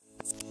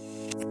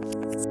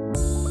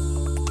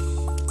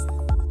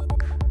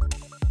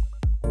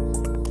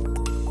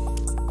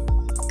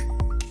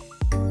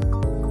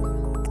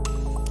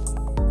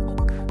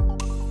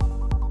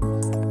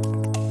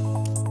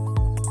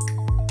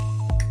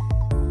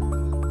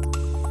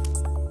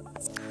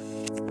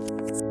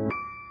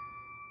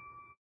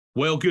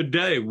Well, good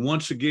day.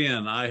 Once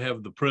again, I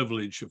have the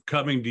privilege of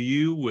coming to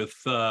you with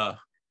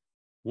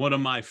one of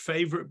my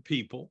favorite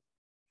people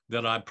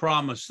that I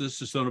promise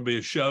this is going to be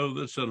a show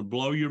that's going to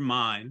blow your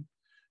mind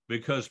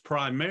because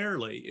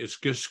primarily it's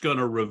just going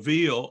to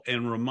reveal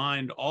and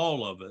remind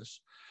all of us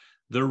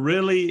there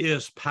really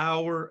is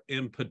power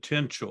and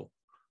potential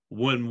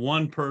when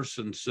one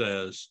person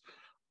says,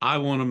 I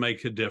want to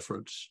make a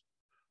difference.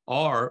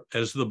 Or,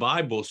 as the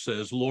Bible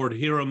says, Lord,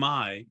 here am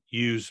I,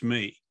 use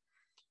me.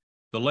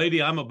 The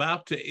lady I'm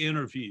about to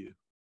interview,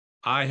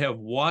 I have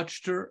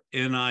watched her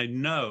and I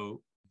know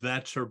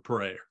that's her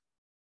prayer.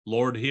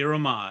 Lord, here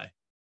am I,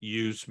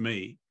 use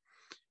me.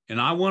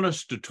 And I want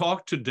us to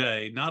talk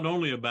today not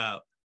only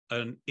about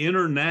an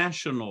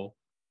international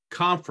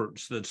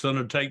conference that's going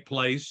to take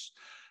place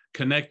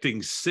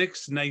connecting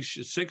six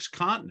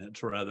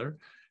continents rather,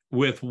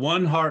 with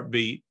one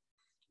heartbeat,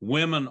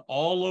 women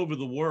all over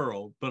the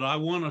world, but I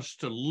want us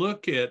to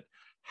look at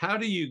how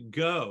do you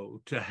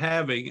go to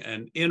having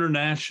an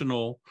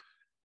international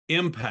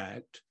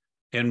impact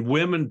and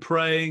women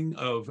praying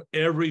of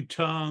every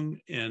tongue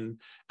and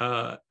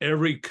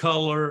every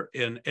color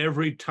in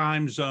every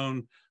time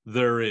zone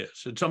there is.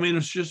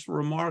 It's just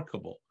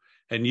remarkable.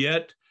 And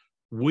yet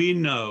we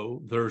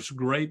know there's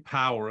great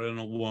power in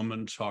a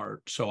woman's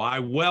heart. So I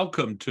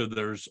welcome to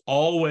There's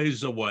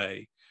Always a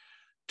Way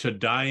to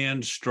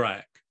Diane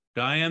Strack.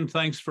 Diane,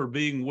 thanks for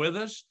being with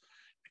us,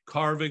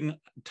 carving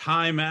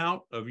time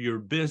out of your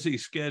busy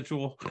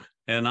schedule.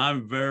 And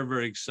I'm very,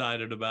 very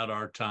excited about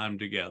our time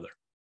together.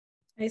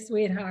 Hey,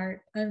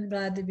 sweetheart. I'm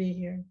glad to be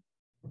here.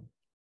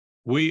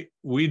 We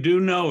do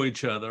know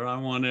each other. I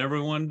want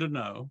everyone to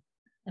know.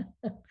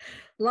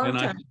 Long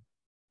time.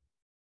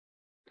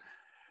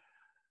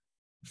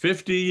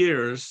 50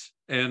 years,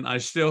 and I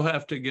still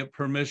have to get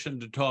permission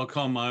to talk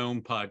on my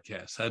own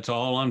podcast. That's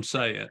all I'm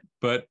saying,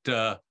 but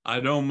I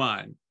don't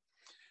mind.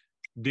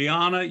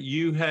 Deanna,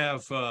 you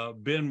have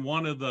been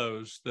one of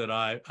those that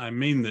I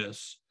mean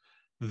this,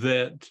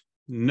 that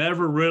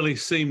never really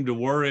seem to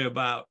worry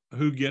about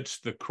who gets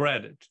the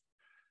credit.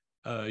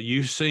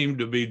 You seem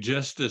to be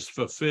just as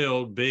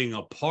fulfilled being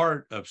a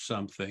part of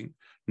something,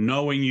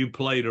 knowing you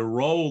played a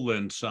role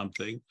in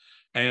something,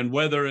 and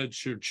whether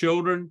it's your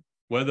children,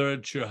 whether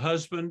it's your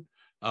husband,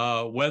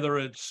 whether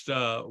it's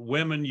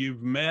women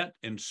you've met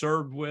and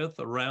served with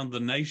around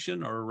the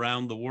nation or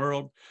around the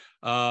world,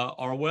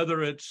 or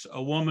whether it's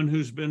a woman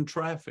who's been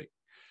trafficked,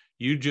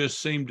 you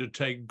just seem to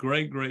take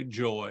great, great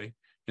joy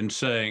in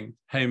saying,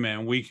 hey,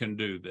 man, we can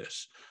do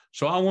this.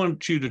 So I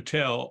want you to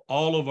tell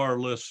all of our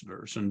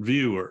listeners and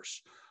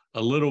viewers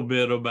a little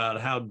bit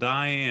about how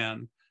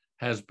Diane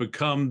has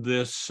become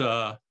this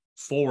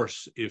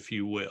force, if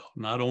you will.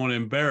 And I don't want to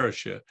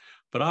embarrass you,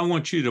 but I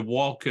want you to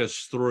walk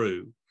us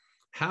through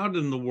how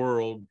in the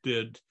world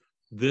did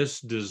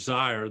this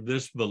desire,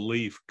 this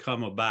belief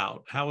come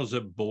about? How was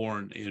it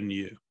born in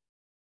you?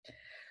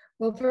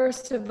 Well,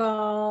 first of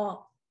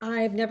all,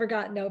 I've never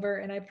gotten over,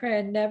 and I pray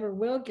I never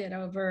will get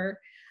over,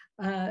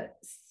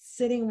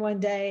 sitting one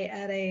day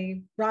at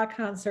a rock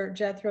concert,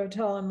 Jethro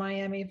Tull in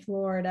Miami,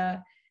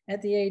 Florida,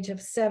 at the age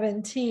of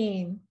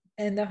 17,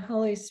 and the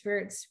Holy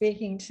Spirit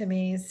speaking to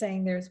me,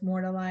 saying there's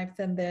more to life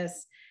than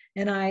this.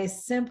 And I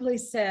simply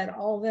said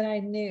all that I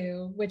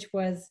knew, which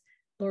was,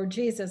 Lord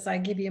Jesus, I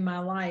give you my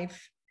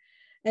life.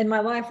 And my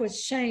life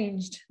was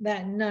changed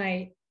that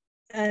night.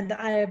 And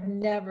I have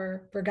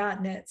never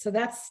forgotten it. So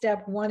that's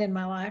step one in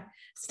my life.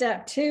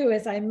 Step two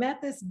is I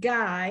met this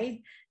guy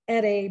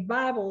at a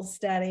Bible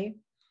study,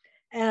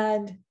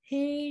 and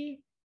he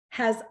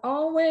has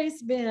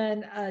always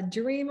been a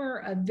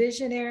dreamer, a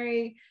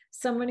visionary,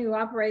 someone who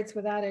operates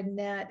without a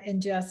net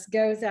and just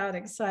goes out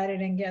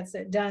excited and gets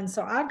it done.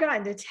 So I've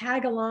gotten to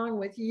tag along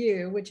with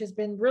you, which has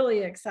been really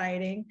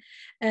exciting,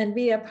 and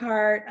be a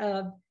part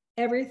of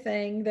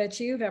everything that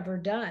you've ever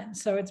done.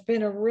 So it's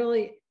been a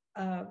really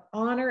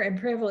honor and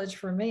privilege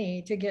for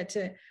me to get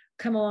to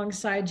come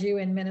alongside you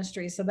in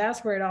ministry. So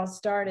that's where it all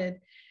started.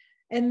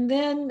 And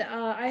then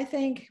I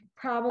think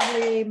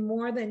probably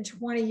more than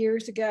 20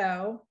 years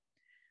ago,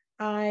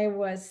 I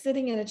was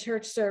sitting in a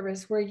church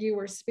service where you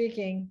were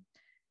speaking,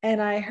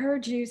 and I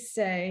heard you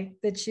say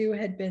that you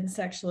had been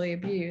sexually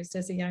abused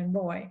as a young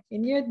boy,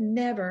 and you had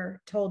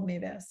never told me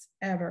this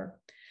ever.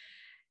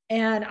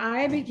 And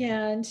I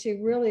began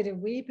to really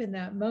weep in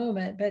that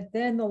moment. But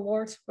then the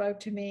Lord spoke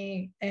to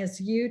me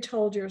as you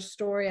told your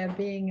story of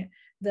being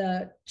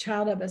the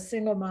child of a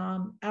single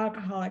mom,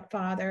 alcoholic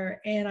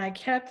father. And I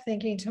kept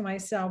thinking to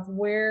myself,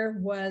 where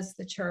was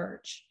the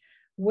church?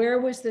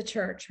 Where was the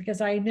church?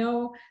 Because I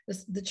know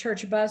the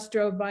church bus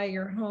drove by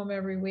your home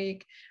every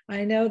week.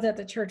 I know that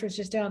the church was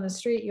just down the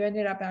street. You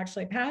ended up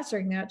actually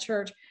pastoring that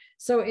church.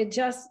 So it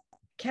just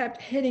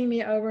kept hitting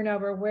me over and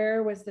over.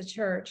 Where was the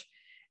church?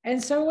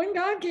 And so when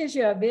God gives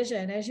you a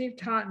vision, as you've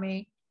taught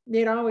me,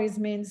 it always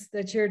means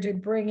that you're to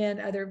bring in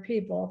other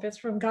people. If it's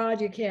from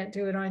God, you can't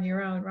do it on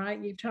your own, right?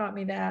 You've taught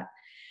me that.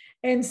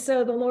 And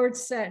so the Lord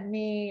sent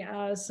me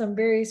some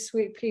very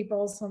sweet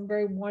people, some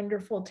very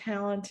wonderful,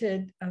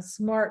 talented,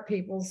 smart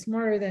people,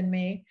 smarter than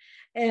me.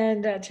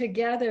 And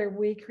together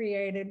we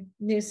created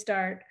New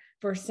Start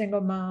for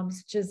Single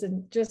Moms, which is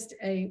just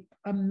a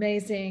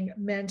amazing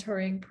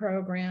mentoring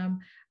program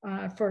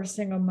for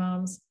single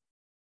moms.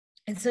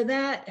 And so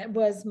that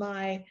was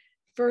my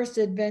first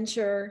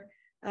adventure.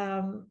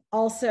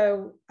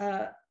 Also,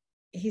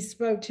 he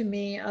spoke to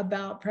me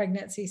about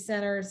pregnancy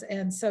centers.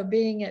 And so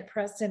being at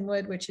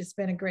Prestonwood, which has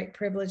been a great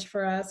privilege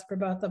for us, for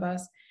both of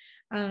us,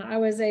 I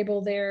was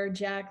able there,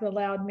 Jack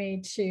allowed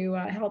me to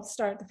help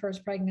start the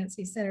first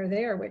pregnancy center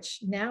there, which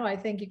now I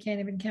think you can't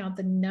even count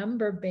the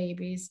number of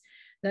babies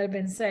that have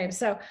been saved.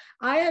 So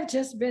I have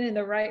just been in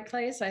the right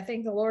place. I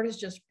think the Lord has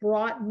just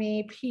brought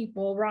me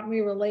people, brought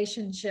me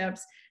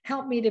relationships,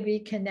 helped me to be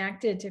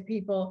connected to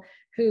people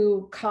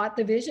who caught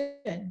the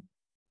vision.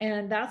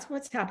 And that's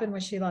what's happened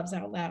with She Loves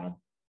Out Loud.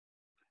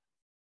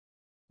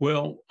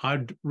 Well,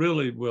 I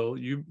really will.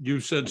 You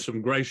said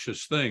some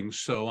gracious things,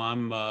 so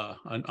I'm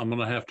going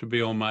to have to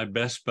be on my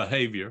best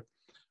behavior,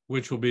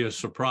 which will be a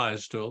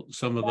surprise to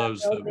some of those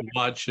that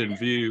watch and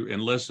view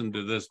and listen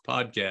to this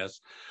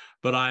podcast.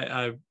 But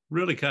I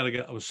really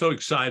I was so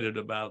excited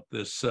about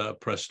this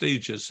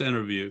prestigious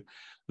interview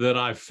that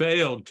I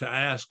failed to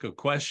ask a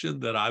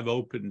question that I've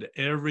opened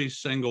every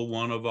single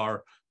one of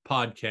our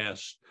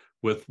podcasts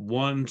with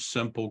one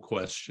simple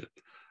question.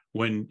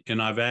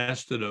 And I've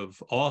asked it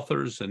of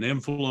authors and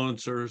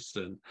influencers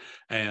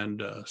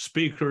and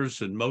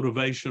speakers and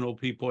motivational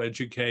people,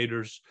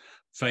 educators,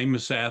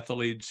 famous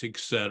athletes,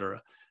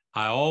 etc.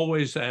 I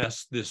always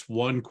ask this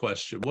one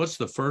question: what's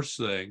the first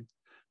thing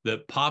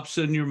that pops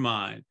in your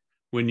mind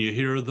when you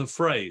hear the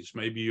phrase?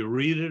 Maybe you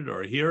read it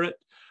or hear it,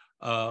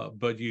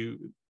 but it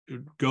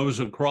goes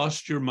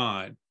across your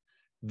mind.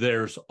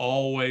 There's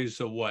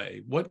always a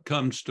way. What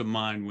comes to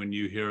mind when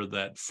you hear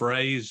that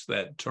phrase,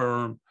 that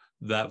term,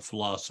 that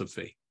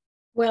philosophy?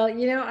 Well,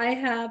 I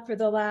have for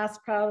the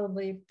last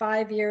probably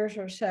 5 years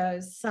or so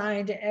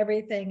signed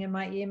everything in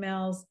my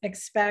emails,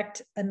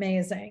 expect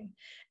amazing.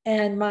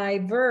 And my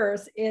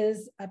verse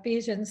is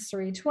Ephesians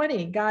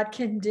 3:20. God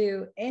can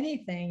do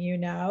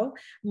anything,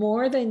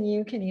 more than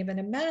you can even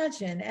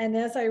imagine. And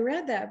as I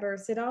read that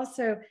verse, it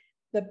also,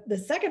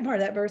 the second part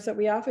of that verse that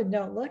we often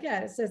don't look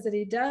at, it says that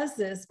he does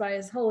this by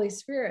his Holy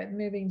Spirit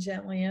moving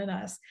gently in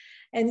us.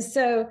 And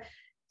so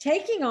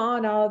taking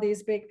on all of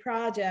these big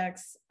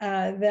projects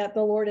that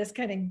the Lord has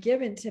kind of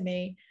given to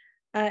me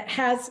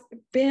has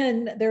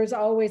been, there's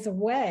always a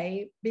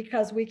way,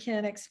 because we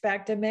can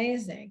expect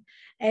amazing.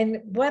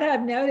 And what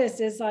I've noticed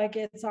is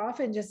it's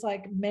often just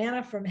like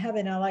manna from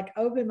heaven. I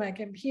open my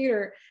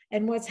computer,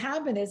 and what's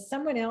happened is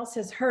someone else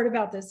has heard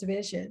about this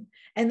vision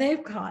and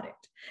they've caught it.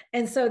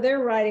 And so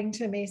they're writing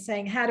to me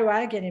saying, how do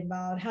I get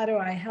involved? How do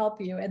I help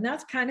you? And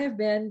that's kind of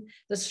been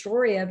the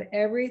story of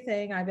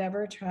everything I've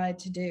ever tried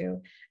to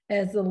do,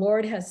 as the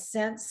Lord has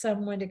sent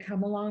someone to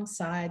come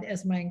alongside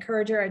as my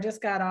encourager. I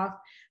just got off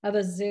of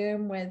a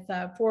Zoom with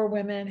 4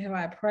 women who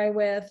I pray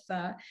with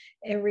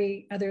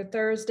every other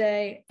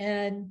Thursday.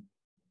 And,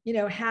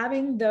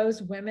 having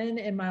those women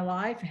in my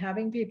life,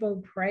 having people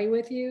who pray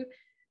with you,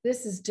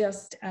 this is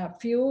just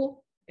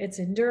fuel. It's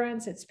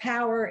endurance, it's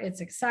power, it's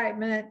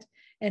excitement,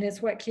 and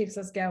it's what keeps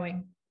us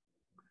going.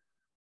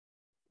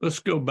 Let's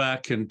go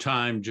back in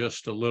time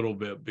just a little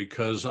bit,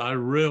 because I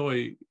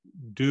really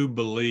do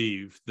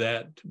believe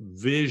that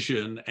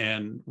vision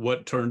and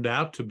what turned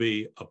out to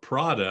be a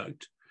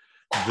product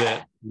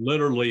that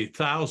literally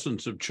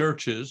thousands of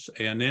churches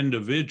and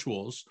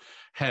individuals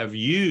have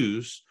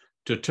used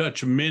to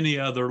touch many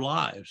other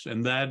lives,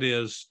 and that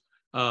is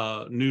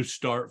New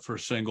Start for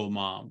Single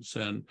Moms.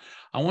 And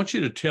I want you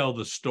to tell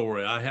the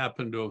story. I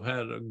happen to have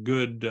had a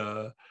good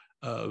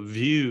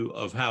view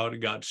of how it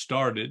got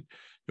started.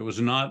 It was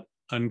not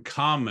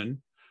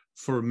uncommon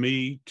for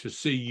me to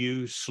see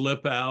you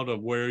slip out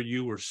of where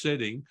you were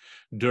sitting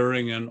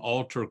during an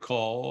altar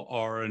call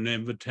or an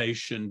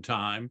invitation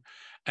time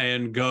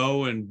and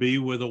go and be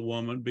with a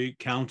woman,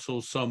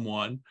 counsel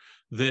someone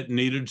that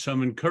needed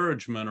some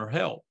encouragement or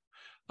help.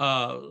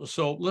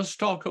 So let's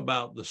talk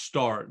about the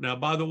start. Now,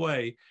 by the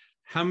way,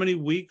 how many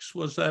weeks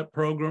was that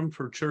program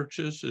for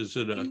churches? Is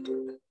it a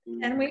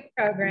 10-week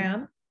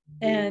program?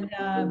 And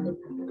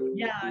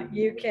yeah,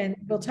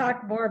 we'll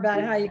talk more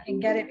about how you can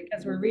get it,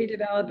 because we're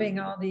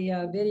redeveloping all the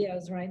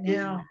videos right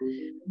now.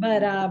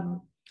 But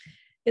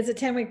it's a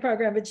 10-week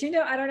program. But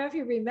I don't know if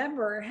you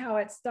remember how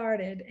it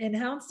started. And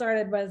how it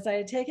started was I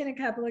had taken a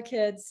couple of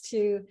kids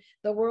to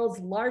the world's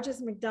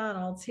largest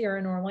McDonald's here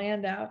in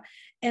Orlando.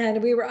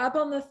 And we were up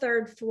on the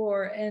 3rd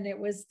floor, and it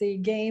was the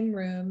game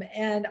room.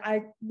 And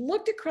I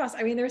looked across.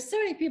 There's so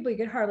many people you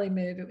could hardly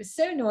move. It was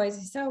so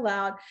noisy, so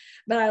loud.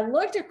 But I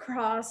looked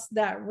across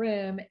that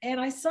room, and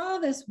I saw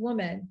this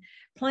woman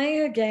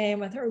playing a game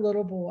with her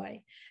little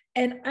boy.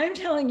 And I'm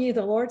telling you,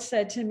 the Lord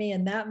said to me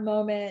in that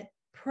moment,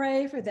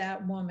 pray for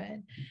that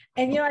woman.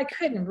 And, I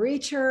couldn't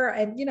reach her.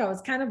 And,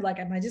 it's kind of like,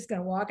 am I just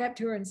going to walk up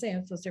to her and say,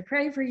 I'm supposed to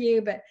pray for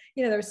you? But,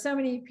 there's so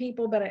many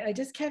people, but I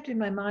just kept in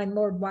my mind,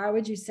 Lord, why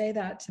would you say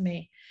that to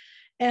me?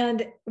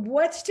 And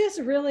what's just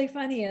really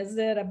funny is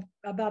that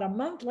about a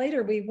month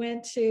later, we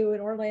went to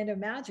an Orlando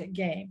Magic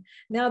game.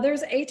 Now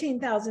there's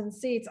 18,000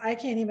 seats. I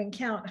can't even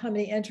count how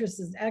many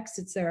entrances and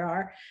exits there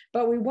are,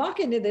 but we walk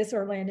into this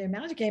Orlando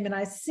Magic game and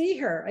I see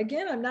her.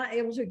 Again, I'm not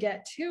able to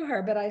get to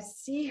her, but I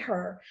see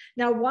her.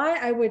 Now, why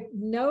I would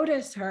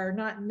notice her,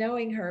 not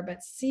knowing her,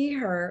 but see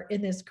her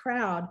in this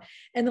crowd.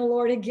 And the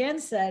Lord again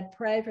said,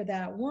 pray for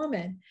that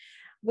woman.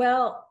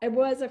 Well, it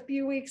was a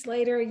few weeks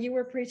later, you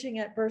were preaching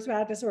at First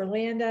Baptist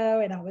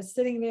Orlando, and I was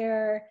sitting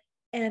there.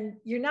 And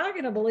you're not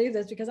going to believe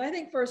this, because I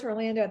think First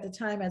Orlando at the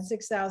time had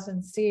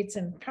 6,000 seats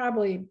and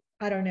probably,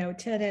 I don't know,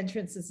 10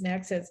 entrances and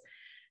exits.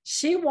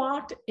 She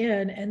walked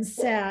in and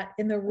sat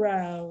in the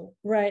row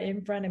right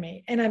in front of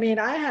me. And I mean,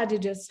 I had to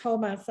just hold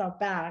myself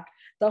back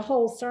the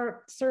whole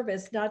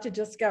service, not to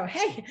just go,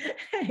 hey,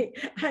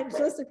 I'm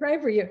supposed to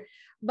pray for you.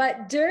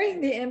 But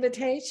during the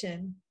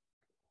invitation,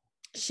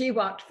 she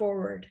walked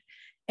forward.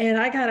 And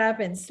I got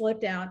up and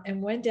slipped out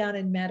and went down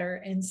and met her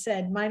and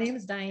said, my name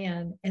is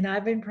Diane, and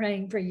I've been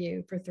praying for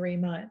you for 3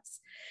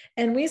 months.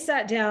 And we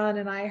sat down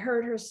and I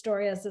heard her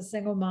story as a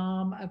single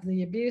mom, of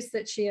the abuse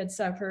that she had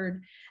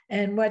suffered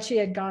and what she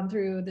had gone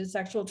through, the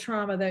sexual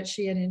trauma that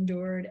she had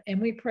endured. And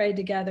we prayed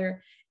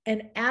together.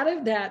 And out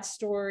of that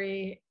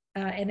story,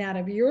 and out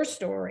of your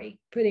story,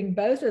 putting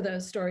both of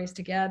those stories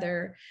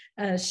together,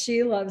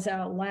 She Loves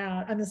Out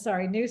Loud,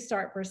 New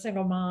Start for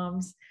Single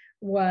Moms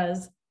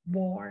was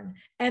born,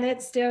 and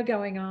it's still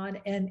going on.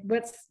 And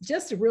what's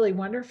just really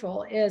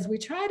wonderful is we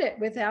tried it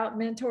without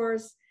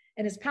mentors,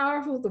 and as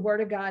powerful the Word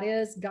of God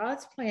is,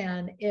 God's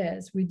plan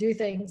is we do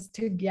things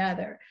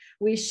together.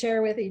 We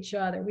share with each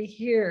other, we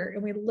hear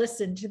and we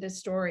listen to the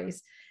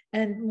stories,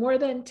 and more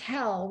than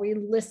tell, we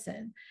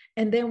listen,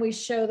 and then we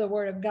show the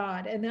Word of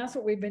God. And that's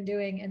what we've been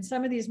doing. And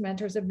some of these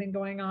mentors have been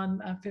going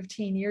on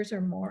 15 years or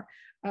more,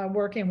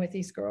 working with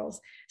these girls.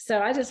 So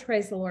I just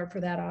praise the Lord for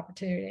that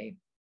opportunity.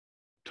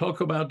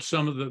 Talk about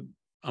some of the,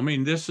 I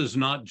mean, this is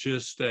not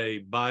just a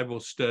Bible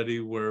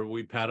study where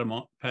we pat them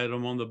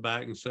on the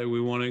back and say,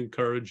 we want to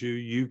encourage you,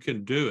 you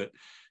can do it.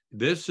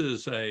 This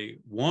is a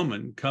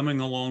woman coming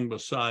along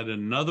beside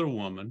another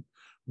woman,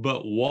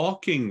 but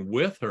walking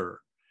with her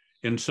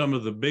in some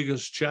of the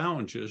biggest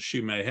challenges she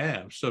may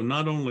have. So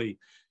not only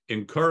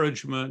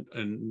encouragement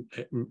and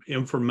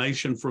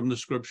information from the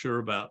scripture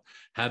about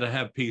how to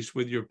have peace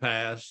with your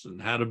past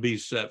and how to be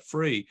set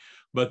free,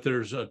 but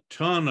there's a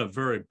ton of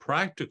very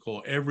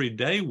practical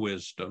everyday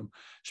wisdom,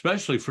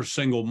 especially for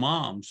single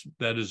moms.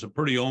 That is a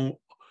pretty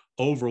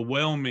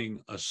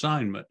overwhelming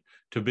assignment,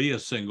 to be a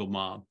single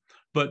mom.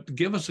 But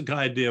give us an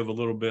idea of a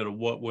little bit of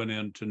what went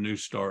into New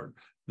Start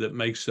that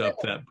makes up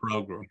that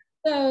program.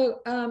 So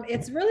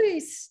it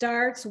really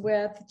starts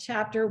with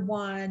chapter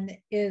 1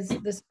 is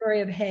the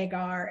story of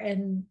Hagar,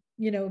 and,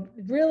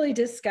 really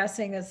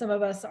discussing that some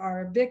of us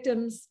are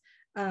victims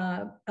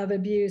of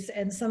abuse,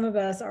 and some of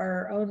us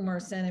are our own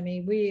worst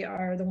enemy. We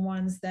are the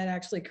ones that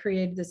actually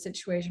created the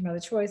situation by the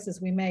choices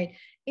we made.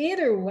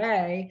 Either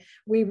way,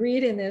 we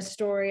read in this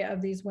story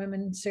of these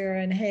women,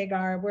 Sarah and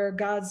Hagar, where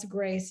God's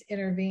grace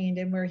intervened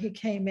and where he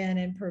came in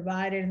and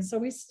provided. And so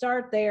we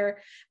start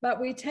there, but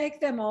we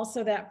take them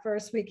also that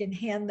first week and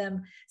hand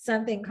them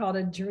something called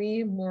a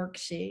dream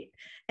worksheet.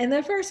 And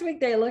the first week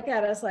they look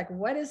at us like,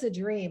 what is a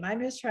dream? I'm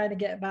just trying to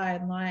get by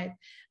in life.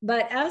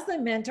 But as the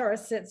mentor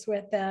sits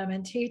with them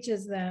and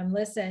teaches them,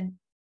 listen,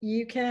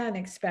 you can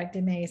expect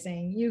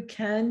amazing. You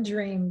can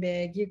dream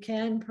big. You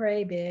can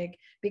pray big,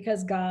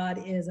 because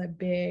God is a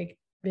big,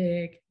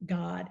 big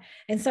God.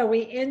 And so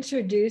we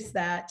introduce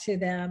that to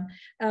them.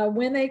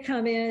 When they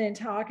come in and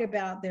talk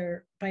about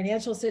their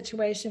financial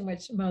situation,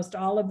 which most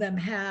all of them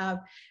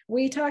have,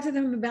 we talk to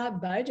them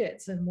about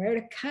budgets and where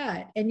to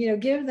cut,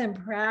 and, give them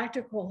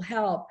practical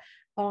help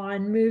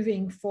on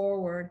moving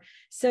forward.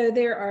 So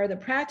there are the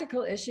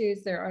practical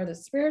issues, there are the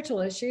spiritual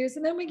issues,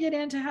 and then we get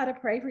into how to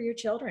pray for your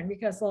children,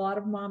 because a lot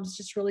of moms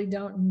just really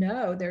don't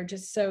know. They're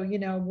just so,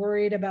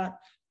 worried about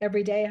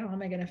every day, how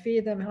am I going to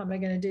feed them? How am I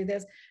going to do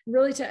this?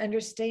 Really, to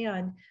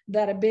understand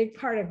that a big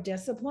part of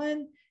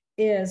discipline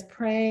is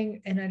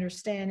praying and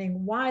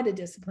understanding why the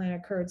discipline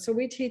occurred. So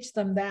we teach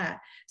them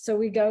that. So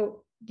we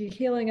go the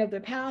healing of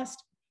the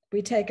past,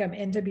 we take them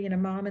into being a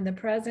mom in the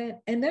present,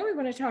 and then we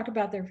want to talk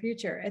about their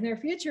future. And their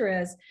future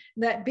is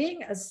that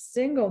being a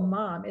single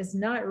mom is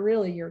not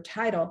really your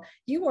title.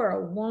 You are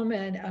a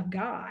woman of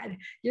God.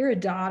 You're a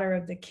daughter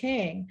of the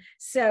King.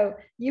 So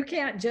you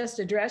can't just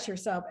address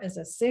yourself as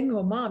a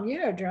single mom.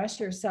 You address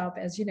yourself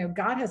as,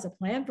 God has a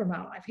plan for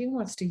my life. He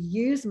wants to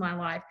use my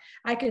life.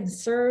 I can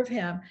serve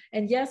him.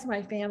 And yes,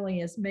 my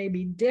family is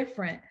maybe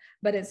different,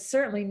 but it's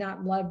certainly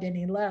not loved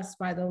any less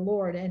by the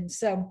Lord. And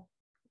so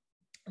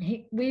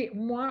we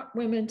want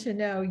women to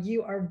know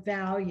you are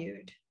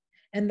valued.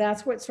 And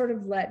that's what sort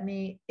of led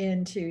me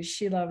into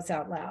She Loves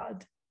Out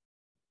Loud.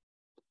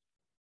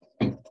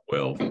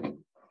 Well,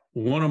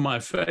 one of my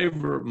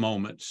favorite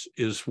moments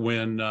is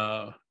when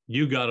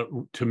you got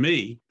to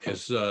me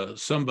as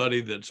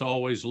somebody that's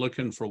always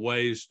looking for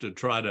ways to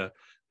try to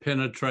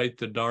penetrate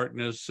the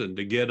darkness and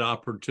to get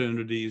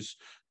opportunities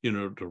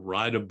to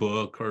write a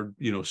book or,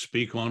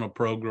 speak on a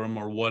program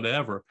or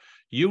whatever.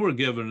 You were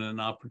given an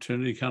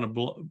opportunity, kind of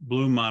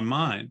blew my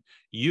mind.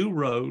 You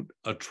wrote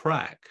a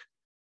track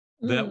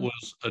that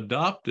was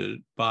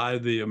adopted by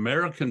the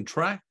American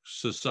Track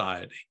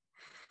Society.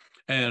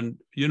 And,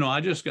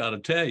 I just got to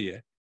tell you,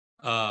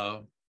 I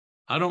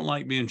don't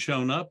like being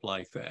shown up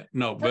like that.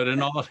 No, but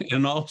in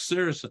all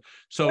seriousness.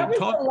 So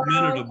talk a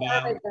minute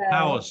about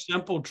how a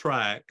simple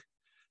track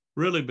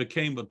really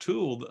became a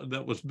tool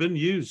that was been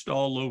used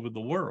all over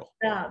the world.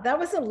 Yeah, that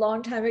was a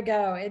long time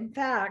ago. In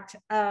fact,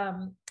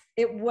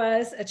 it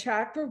was a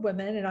track for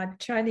women, and I'm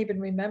trying to even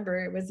remember,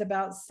 it was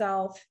about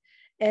self.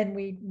 And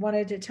we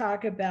wanted to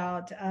talk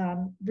about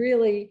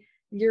really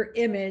your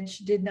image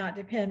did not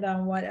depend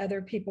on what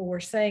other people were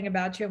saying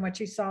about you and what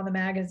you saw in the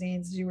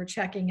magazines you were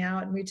checking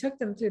out. And we took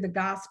them through the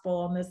gospel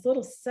on this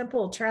little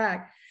simple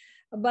track.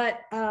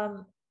 But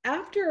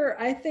after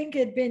I think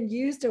it had been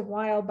used a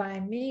while by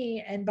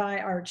me and by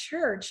our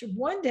church,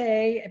 one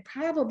day,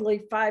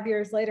 probably 5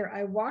 years later,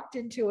 I walked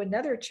into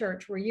another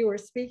church where you were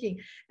speaking,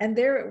 and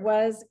there it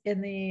was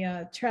in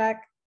the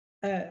track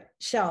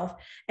shelf.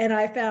 And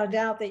I found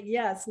out that,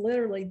 yes,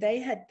 literally they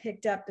had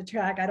picked up the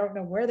track. I don't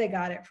know where they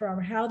got it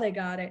from, how they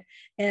got it,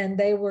 and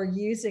they were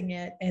using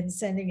it and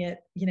sending it,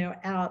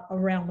 out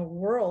around the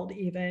world,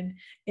 even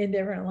in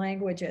different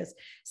languages.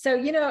 So,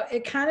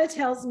 it kind of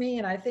tells me,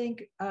 and I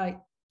think I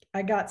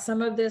got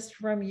some of this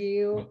from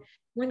you.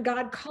 When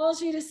God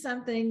calls you to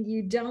something,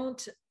 you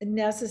don't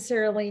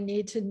necessarily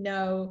need to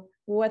know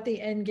what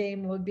the end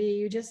game will be.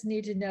 You just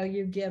need to know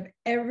you give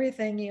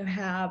everything you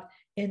have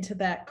into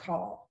that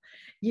call.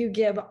 You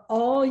give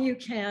all you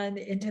can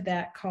into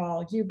that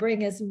call. You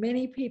bring as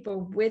many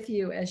people with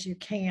you as you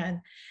can,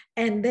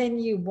 and then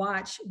you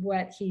watch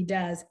what he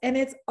does. And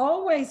it's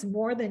always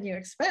more than you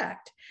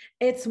expect.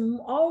 It's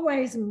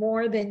always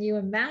more than you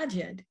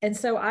imagined. And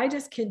so I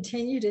just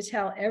continue to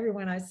tell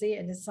everyone I see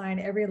and to sign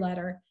every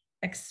letter,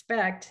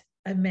 expect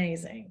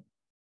amazing.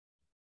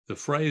 The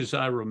phrase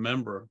I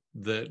remember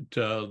that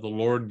the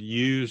Lord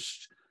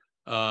used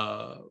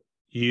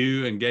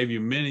you and gave you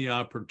many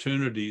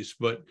opportunities,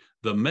 but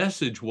the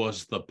message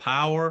was the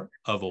power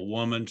of a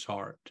woman's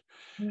heart.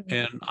 Mm-hmm.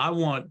 And I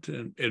want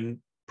to, and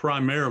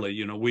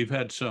primarily, we've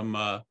had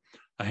a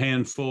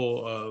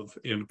handful of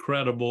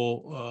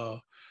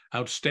incredible,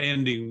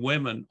 outstanding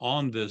women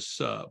on this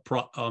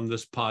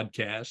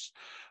podcast.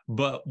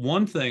 But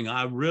one thing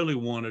I really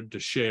wanted to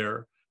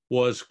share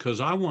was,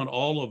 because I want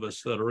all of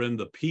us that are in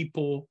the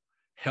people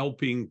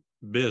helping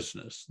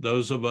business,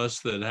 those of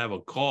us that have a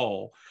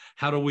call,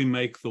 how do we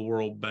make the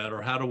world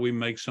better? How do we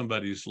make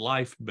somebody's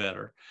life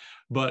better?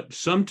 But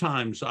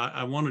sometimes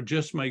I want to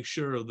just make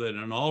sure that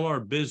in all our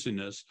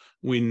busyness,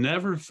 we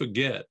never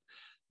forget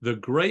the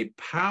great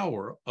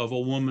power of a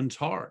woman's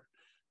heart,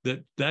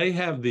 that they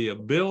have the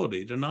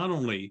ability to not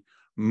only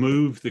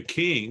move the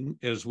king,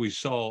 as we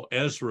saw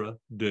Ezra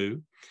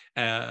do,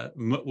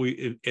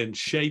 and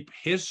shape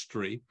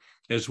history,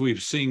 as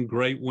we've seen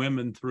great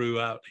women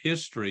throughout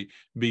history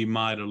be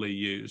mightily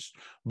used.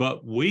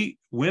 But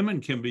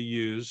women can be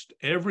used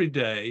every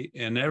day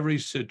in every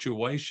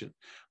situation.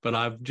 But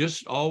I've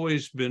just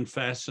always been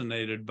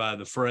fascinated by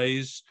the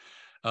phrase,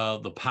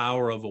 the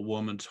power of a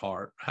woman's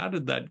heart. How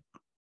did that,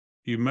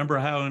 you remember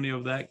how any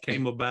of that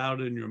came about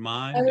in your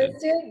mind?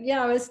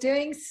 I was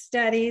doing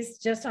studies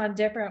just on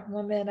different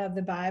women of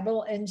the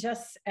Bible. And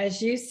just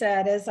as you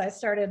said, as I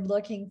started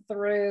looking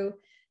through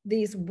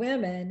these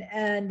women,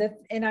 and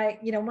I,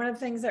 one of the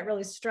things that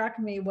really struck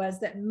me was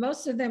that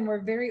most of them were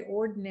very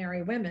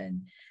ordinary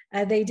women.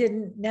 They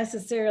didn't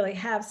necessarily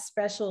have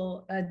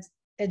special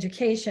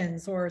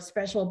educations or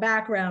special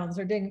backgrounds,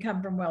 or didn't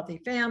come from wealthy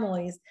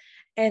families.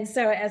 And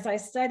so as I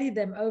studied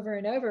them over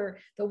and over,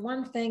 the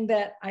one thing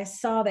that I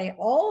saw they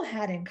all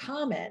had in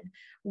common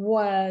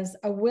was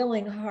a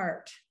willing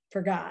heart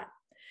for God,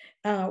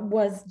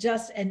 was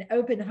just an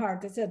open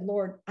heart that said,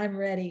 Lord, I'm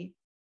ready,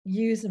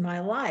 use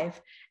my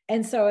life.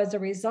 And so as a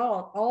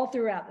result, all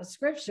throughout the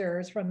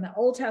scriptures, from the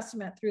Old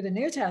Testament through the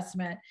New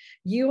Testament,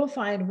 you will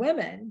find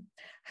women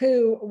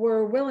who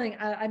were willing.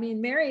 I mean,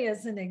 Mary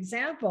is an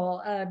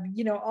example of,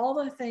 all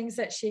the things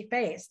that she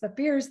faced, the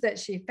fears that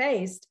she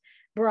faced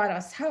brought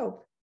us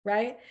hope,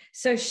 right?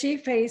 So she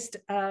faced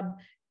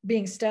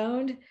being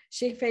stoned.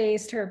 She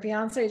faced her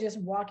fiance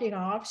just walking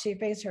off. She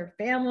faced her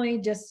family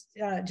just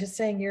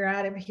saying, you're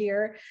out of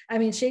here. I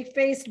mean, she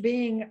faced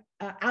being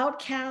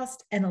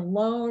outcast and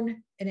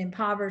alone and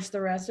impoverished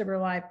the rest of her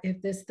life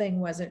if this thing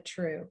wasn't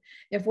true,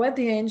 if what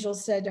the angel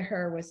said to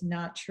her was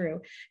not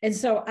true. And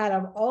so out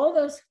of all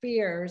those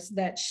fears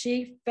that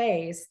she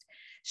faced,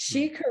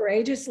 she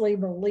courageously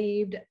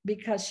believed,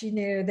 because she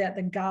knew that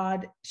the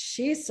God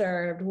she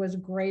served was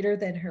greater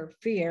than her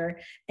fear.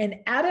 And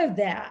out of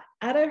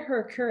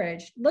her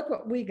courage, look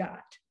what we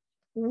got.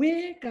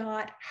 We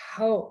got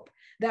hope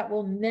that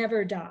will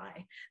never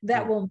die,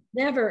 that will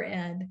never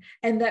end,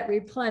 and that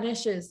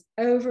replenishes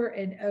over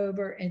and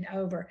over and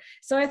over.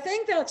 So I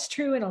think that's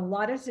true in a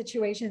lot of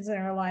situations in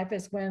our life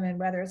as women,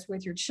 whether it's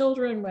with your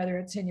children, whether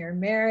it's in your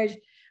marriage,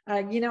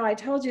 I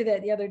told you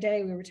that the other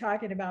day we were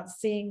talking about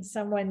seeing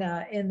someone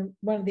in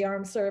one of the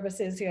armed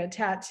services who had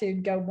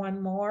tattooed "Go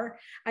One More."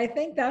 I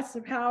think that's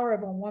the power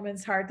of a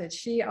woman's heart, that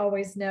she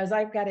always knows,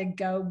 I've got to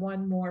go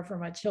one more for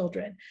my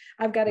children.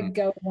 I've got to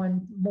go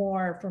one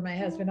more for my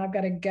husband. I've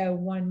got to go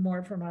one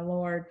more for my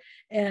Lord,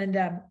 and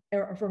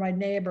or for my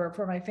neighbor,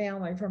 for my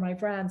family, for my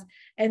friends.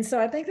 And so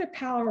I think the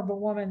power of a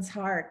woman's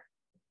heart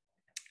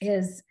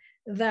is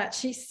that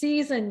she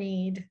sees a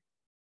need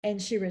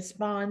and she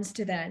responds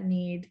to that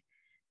need.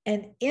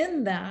 And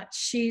in that,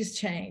 she's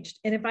changed.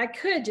 And if I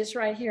could just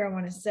right here, I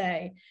want to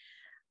say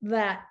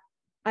that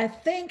I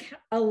think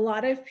a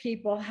lot of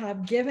people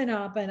have given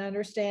up on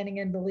understanding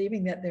and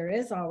believing that there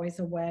is always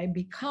a way,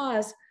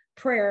 because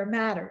prayer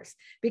matters.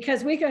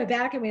 Because we go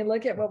back and we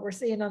look at what we're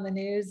seeing on the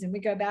news, and we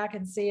go back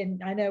and see,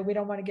 and I know we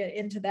don't want to get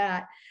into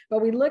that,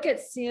 but we look at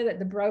seeing that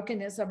the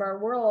brokenness of our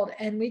world,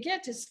 and we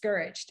get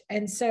discouraged.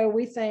 And so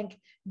we think,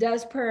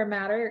 does prayer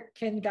matter?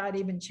 Can God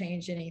even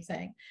change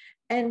anything?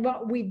 And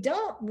what we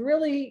don't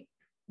really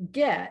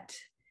get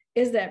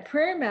is that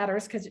prayer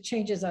matters because it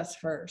changes us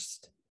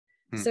first.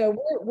 So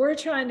we're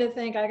trying to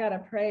think, I got to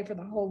pray for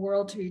the whole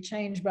world to be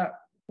changed, but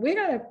we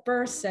got to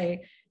first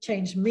say,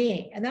 change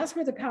me. And that's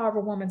where the power of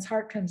a woman's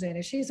heart comes in.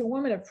 If she's a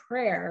woman of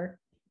prayer,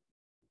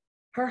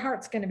 her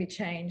heart's going to be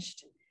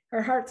changed.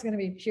 Her heart's going to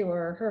be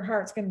pure. Her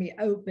heart's going to be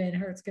open.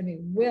 Her heart's going to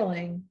be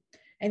willing.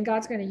 And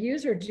God's going to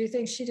use her to do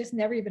things she just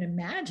never even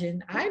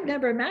imagined. I've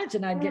never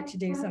imagined I'd get to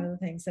do some of the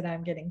things that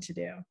I'm getting to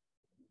do.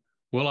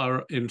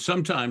 Well, and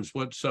sometimes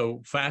what's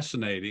so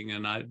fascinating,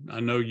 and I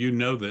know you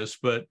know this,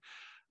 but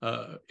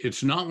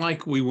it's not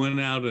like we went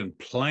out and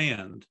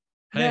planned,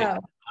 hey, no.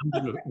 I'm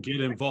going to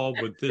get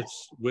involved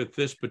with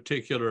this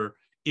particular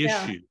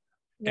issue.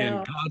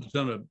 Yeah. No.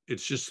 And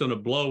it's just going to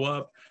blow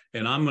up,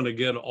 and I'm going to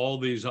get all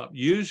these up.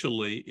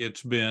 Usually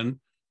it's been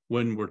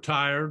when we're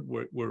tired,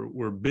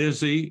 we're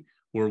busy,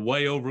 we're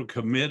way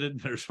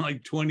overcommitted. There's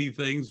like 20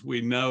 things we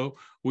know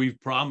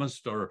we've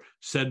promised or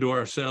said to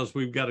ourselves,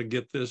 we've got to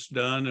get this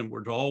done. And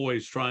we're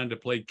always trying to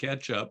play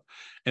catch up.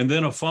 And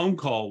then a phone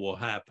call will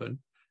happen,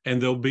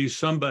 and there'll be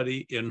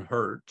somebody in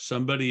hurt,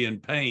 somebody in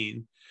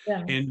pain.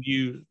 Yeah. And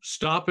you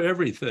stop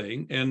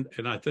everything. And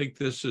I think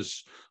this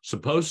is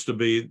supposed to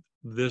be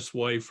this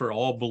way for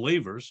all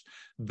believers,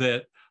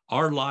 that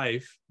our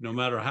life, no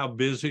matter how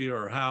busy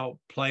or how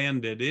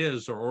planned it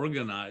is or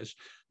organized,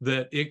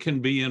 that it can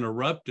be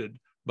interrupted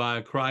by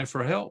a cry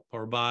for help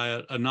or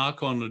by a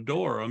knock on the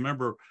door. I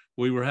remember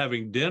we were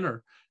having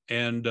dinner,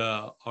 and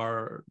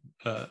our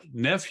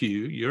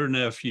nephew, your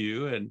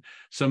nephew, and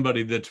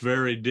somebody that's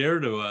very dear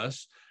to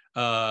us,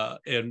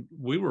 and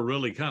we were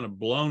really kind of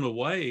blown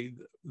away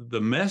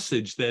the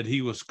message that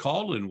he was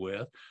calling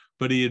with.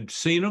 But he had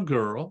seen a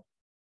girl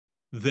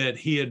that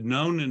he had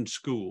known in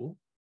school,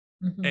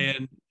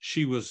 and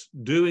she was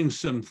doing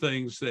some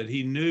things that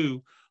he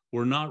knew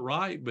were not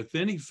right. But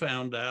then he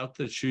found out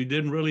that she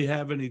didn't really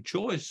have any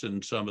choice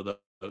in some of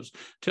those.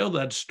 Tell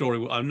that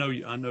story. I know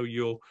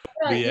you'll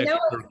be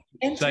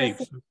interesting.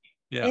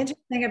 Yeah.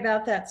 Interesting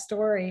about that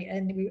story,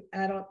 and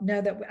I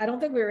don't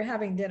think we were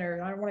having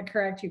dinner. I don't want to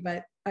correct you,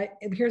 but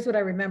here's what I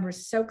remember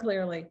so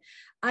clearly.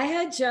 I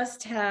had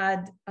just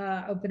had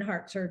open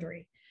heart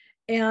surgery,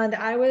 and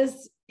I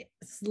was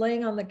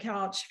laying on the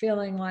couch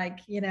feeling like,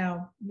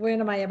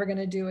 when am I ever going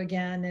to do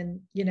again?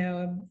 And,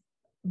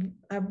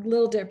 I'm a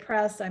little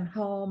depressed. I'm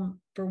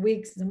home for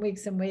weeks and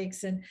weeks and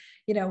weeks. And,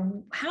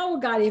 how will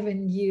God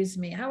even use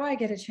me? How will I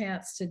get a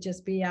chance to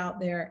just be out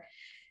there?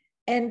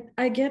 And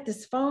I get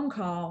this phone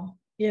call,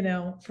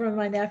 from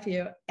my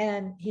nephew.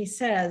 And he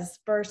says,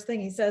 first thing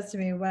he says to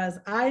me was,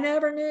 I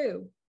never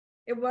knew.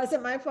 It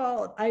wasn't my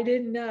fault. I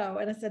didn't know.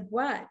 And I said,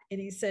 what? And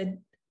he said,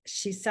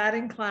 she sat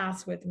in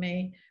class with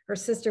me. Her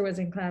sister was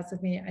in class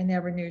with me. I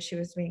never knew she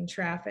was being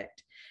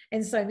trafficked.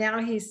 And so now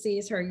he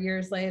sees her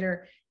years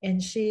later, and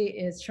she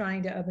is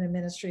trying to open a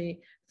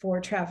ministry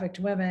for trafficked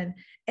women.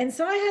 And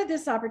so I had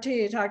this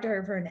opportunity to talk to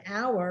her for an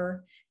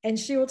hour, and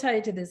she will tell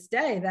you to this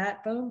day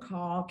that phone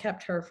call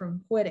kept her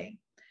from quitting.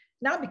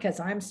 Not because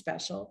I'm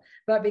special,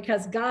 but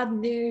because God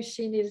knew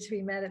she needed to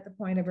be met at the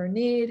point of her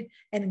need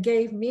and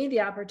gave me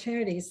the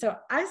opportunity. So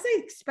I say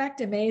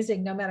expect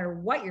amazing no matter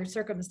what your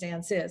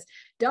circumstance is.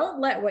 Don't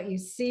let what you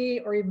see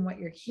or even what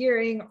you're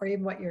hearing or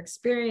even what you're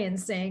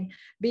experiencing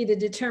be the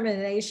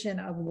determination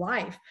of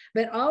life,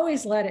 but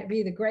always let it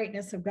be the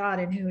greatness of God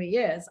and who he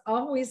is.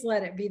 Always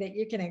let it be that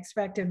you can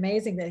expect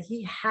amazing, that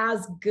he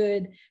has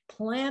good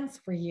plans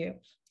for you,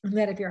 and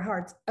that if your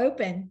heart's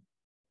open,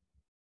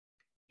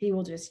 he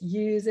will just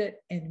use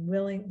it and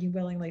you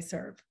willingly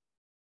serve.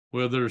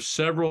 Well, there's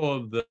several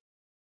of the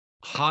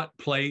hot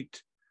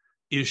plate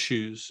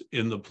issues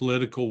in the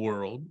political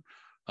world,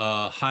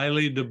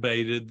 highly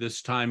debated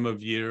this time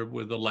of year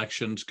with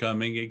elections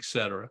coming, et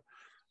cetera.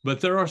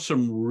 But there are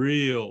some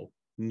real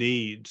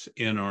needs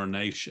in our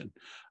nation.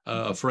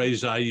 A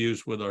phrase I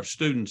use with our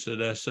students at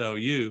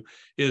SLU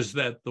is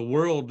that the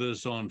world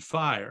is on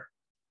fire.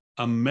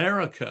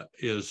 America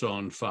is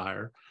on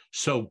fire.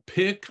 So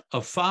pick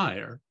a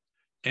fire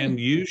and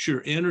use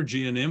your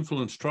energy and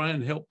influence, try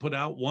and help put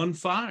out one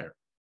fire.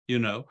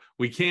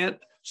 We can't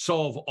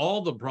solve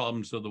all the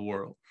problems of the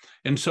world.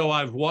 And so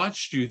I've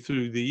watched you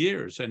through the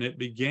years, and it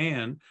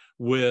began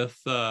with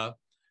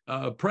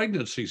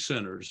pregnancy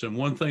centers. And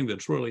one thing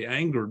that's really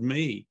angered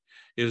me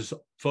is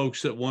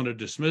folks that want to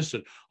dismiss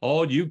it.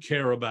 All you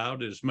care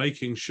about is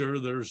making sure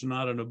there's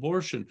not an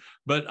abortion.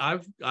 But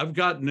I've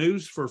got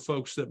news for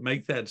folks that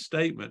make that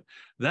statement.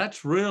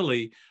 That's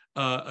really,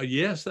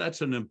 yes,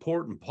 that's an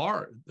important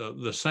part,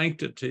 the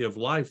sanctity of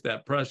life,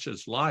 that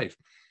precious life.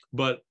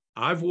 But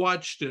I've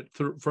watched it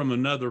from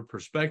another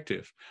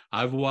perspective.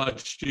 I've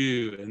watched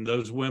you and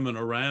those women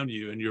around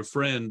you and your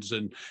friends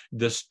and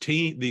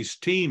these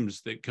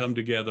teams that come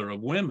together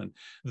of women,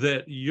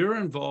 that you're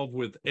involved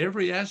with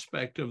every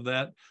aspect of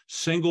that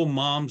single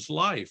mom's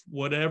life,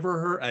 whatever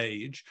her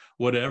age,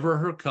 whatever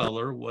her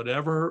color,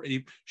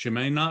 she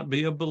may not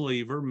be a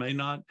believer, may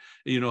not,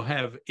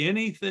 have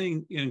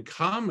anything in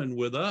common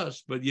with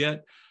us, but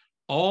yet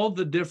all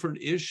the different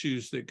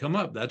issues that come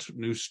up. That's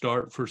New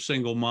Start for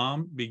Single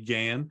Mom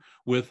began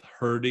with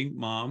hurting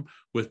mom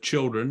with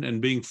children and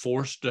being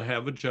forced to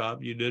have a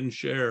job. You didn't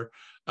share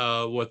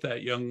what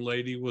that young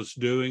lady was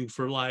doing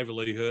for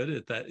livelihood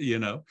at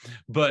that,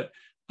 but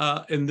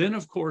and then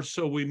of course,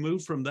 so we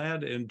move from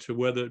that into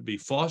whether it be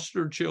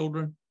foster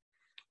children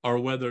or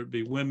whether it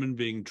be women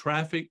being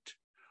trafficked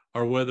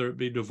or whether it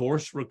be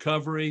divorce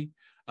recovery.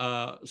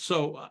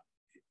 So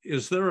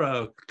is there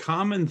a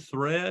common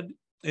thread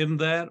in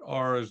that,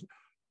 or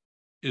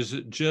is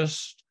it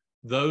just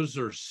those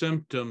are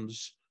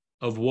symptoms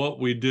of what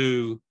we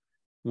do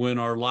when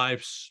our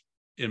life's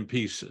in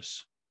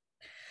pieces?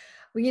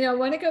 Well, I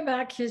want to go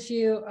back because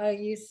you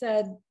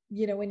said,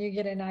 when you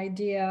get an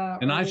idea.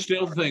 And I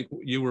still think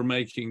you were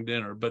making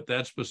dinner, but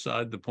that's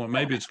beside the point.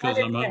 Maybe it's because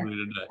I'm hungry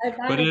today.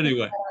 But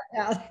anyway.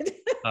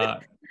 I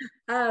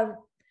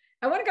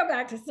want to go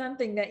back to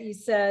something that you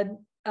said.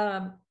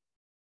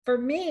 For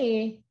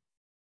me,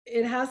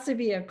 it has to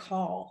be a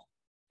call.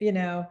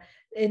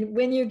 And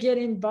when you get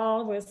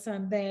involved with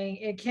something,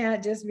 it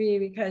can't just be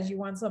because you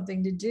want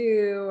something to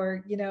do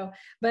or,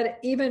 but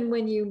even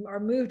when you are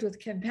moved with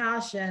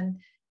compassion,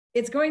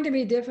 it's going to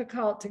be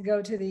difficult to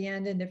go to the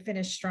end and to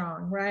finish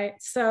strong, right?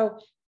 So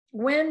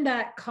when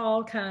that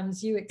call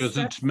comes, you accept. Because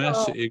it's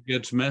messy. It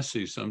gets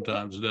messy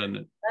sometimes, doesn't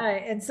it?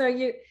 Right. And so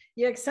you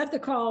accept the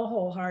call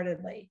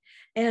wholeheartedly.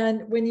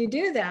 And when you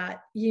do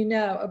that,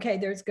 okay,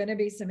 there's going to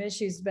be some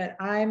issues, but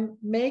I'm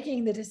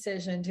making the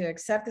decision to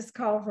accept this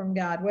call from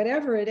God,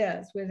 whatever it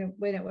is,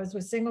 when it was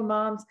with single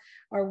moms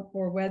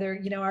or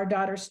whether, our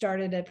daughter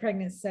started a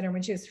pregnancy center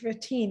when she was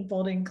 15,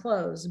 folding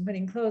clothes and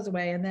putting clothes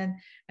away. And then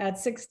at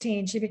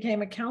 16, she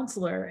became a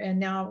counselor and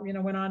now,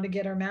 went on to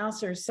get her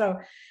master's. So,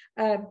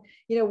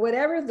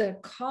 whatever the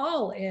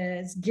call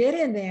is, get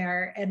in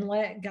there and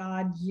let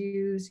God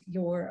use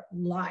your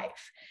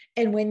life.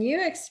 And when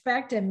you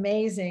expect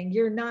amazing,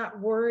 you're not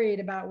worried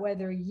about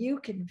whether you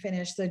can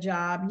finish the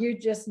job. You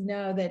just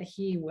know that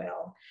He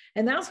will.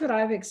 And that's what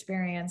I've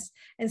experienced.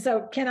 And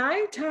so can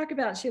I talk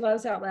about She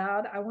Loves Out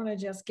Loud? I want to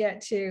just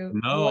get to.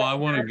 No,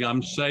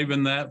 I'm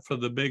saving that for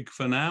the big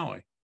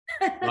finale.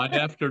 Right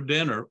after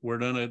dinner, we're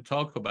going to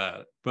talk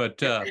about it.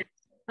 But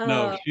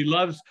no, She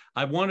Loves.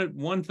 I wanted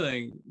one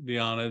thing,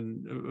 Deanna,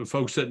 and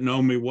folks that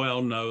know me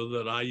well know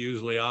that I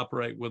usually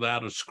operate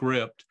without a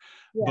script,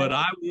 but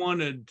I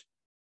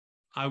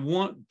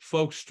want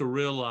folks to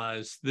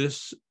realize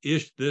this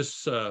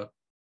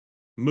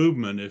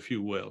movement, if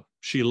you will,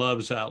 She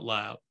Loves Out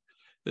Loud.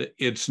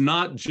 It's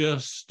not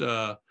just,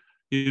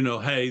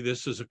 hey,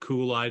 this is a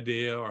cool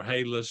idea, or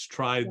hey, let's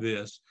try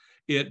this.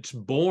 It's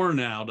born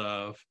out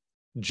of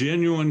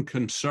genuine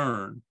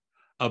concern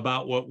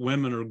about what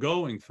women are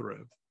going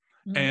through.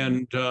 Mm-hmm.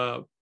 And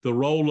the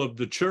role of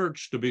the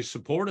church to be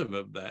supportive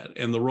of that,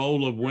 and the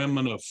role of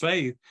women of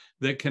faith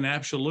that can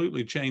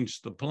absolutely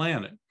change the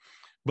planet.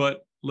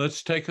 But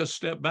let's take a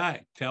step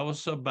back. Tell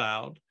us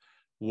about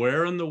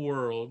where in the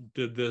world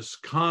did this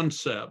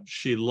concept,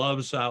 She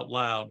Loves Out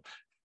Loud,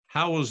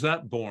 how was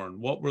that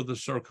born? What were the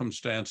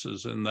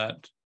circumstances in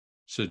that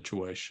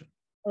situation?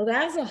 Well,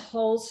 that's a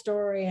whole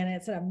story, and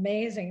it's an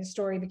amazing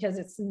story because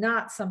it's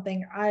not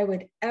something I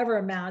would ever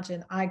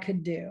imagine I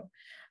could do.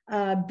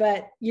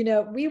 But,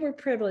 we were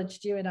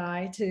privileged, you and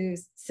I, to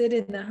sit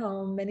in the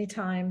home many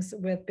times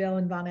with Bill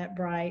and Vonette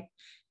Bright,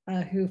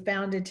 who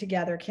founded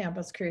together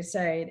Campus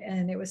Crusade.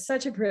 And it was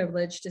such a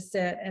privilege to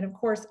sit. And of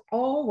course,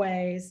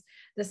 always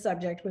the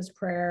subject was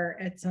prayer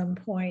at some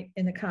point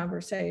in the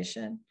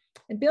conversation.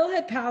 And Bill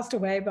had passed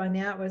away.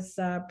 Vonette was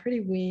pretty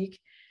weak.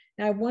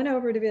 And I went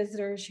over to visit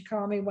her. She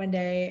called me one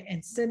day,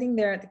 and sitting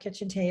there at the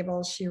kitchen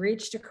table, she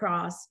reached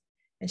across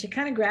and she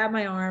kind of grabbed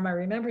my arm. I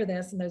remember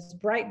this, and those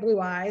bright blue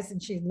eyes.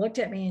 And she looked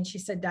at me and she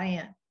said,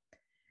 "Diane,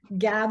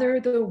 gather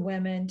the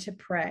women to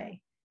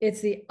pray.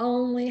 It's the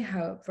only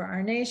hope for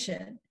our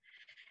nation."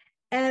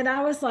 And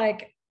I was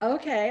like,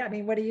 okay,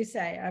 what do you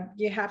say?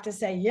 You have to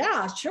say,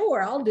 yeah,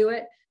 sure, I'll do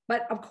it.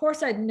 But of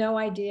course, I had no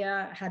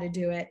idea how to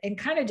do it, and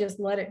kind of just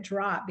let it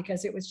drop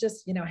because it was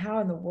just, how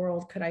in the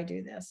world could I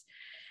do this?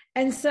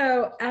 And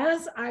so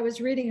as I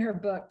was reading her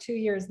book 2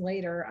 years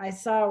later, I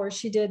saw where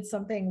she did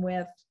something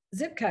with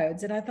zip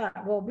codes. And I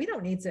thought, well, we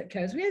don't need zip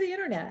codes. We have the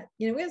internet,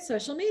 we have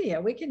social media,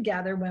 we can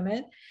gather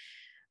women.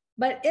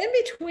 But in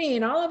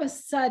between, all of a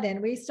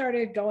sudden, we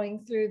started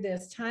going through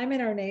this time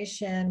in our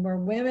nation where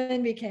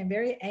women became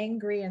very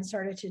angry and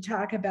started to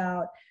talk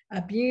about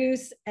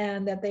abuse,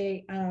 and that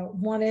they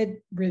wanted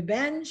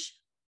revenge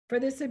for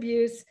this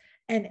abuse,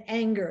 and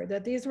anger,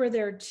 that these were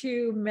their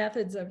two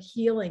methods of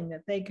healing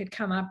that they could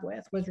come up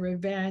with, was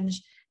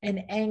revenge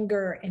and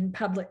anger and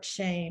public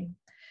shame.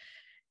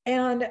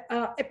 And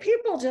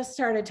people just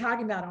started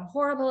talking about how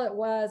horrible it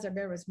was. I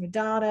remember it was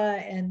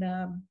Madonna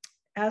and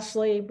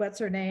Ashley, what's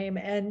her name?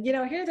 And,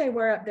 here they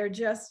were up there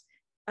just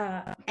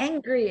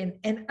angry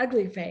and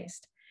ugly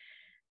faced.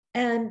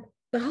 And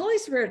the Holy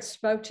Spirit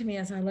spoke to me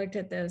as I looked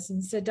at this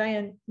and said,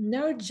 Diane,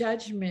 no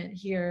judgment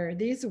here.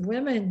 These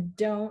women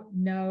don't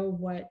know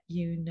what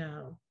you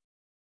know.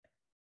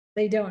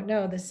 They don't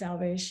know the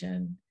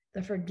salvation,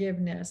 the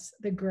forgiveness,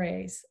 the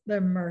grace,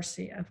 the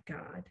mercy of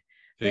God.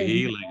 The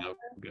healing of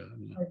God.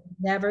 They've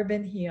never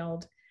been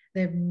healed.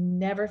 They've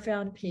never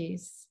found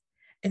peace.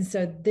 And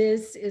so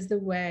this is the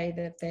way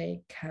that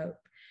they cope.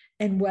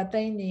 And what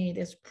they need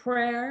is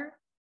prayer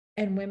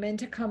and women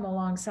to come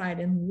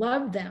alongside and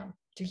love them,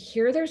 to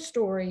hear their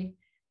story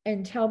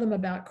and tell them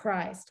about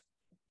Christ,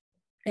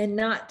 and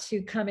not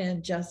to come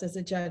in just as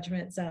a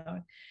judgment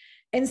zone.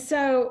 And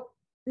so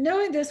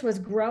knowing this was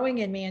growing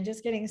in me and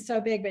just getting so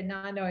big, but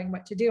not knowing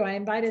what to do, I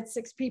invited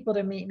 6 people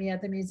to meet me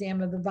at the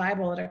Museum of the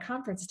Bible at a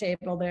conference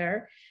table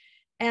there.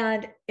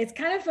 And it's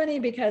kind of funny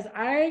because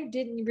I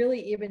didn't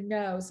really even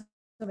know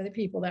some of the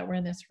people that were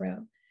in this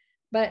room.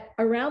 But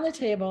around the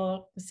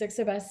table, the 6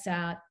 of us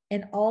sat,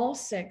 and all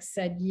 6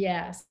 said,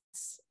 yes,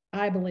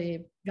 I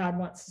believe God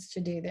wants us to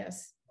do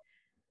this,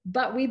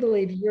 but we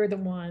believe you're the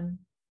one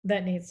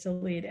that needs to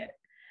lead it.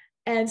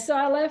 And so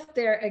I left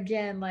there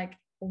again, like,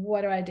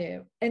 what do I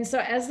do? And so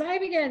as I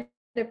began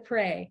to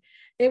pray,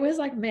 it was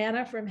like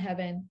manna from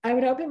heaven. I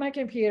would open my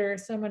computer,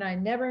 someone I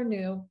never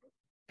knew,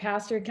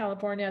 pastor in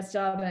California I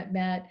still haven't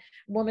met,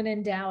 woman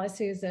in Dallas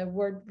who's a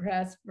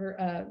WordPress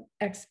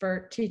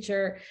expert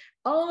teacher.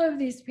 All of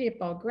these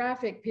people,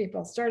 graphic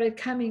people, started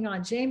coming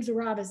on. James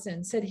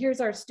Robinson said,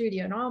 here's our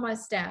studio, and all my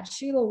staff.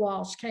 Sheila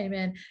Walsh came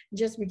in and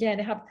just began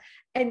to help.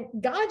 And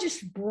God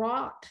just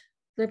brought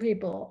the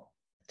people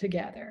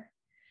together.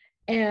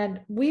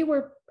 And we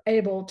were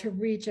able to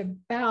reach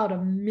about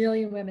 1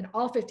 million women,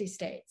 all 50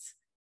 states,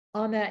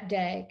 on that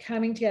day,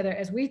 coming together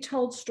as we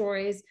told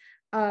stories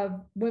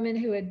of women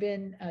who had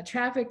been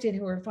trafficked and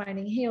who were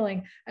finding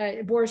healing,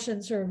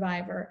 abortion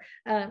survivor,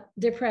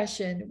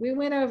 depression. We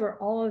went over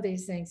all of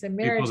these things. And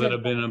marriage, people that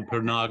have been in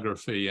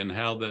pornography and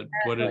how that,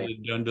 what it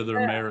had done to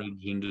their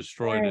marriage and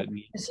destroyed it.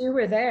 You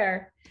were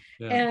there.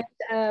 Yeah.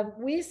 And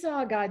we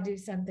saw God do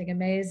something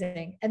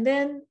amazing. And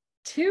then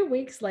 2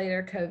 weeks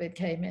later, COVID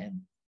came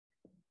in.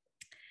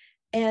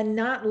 And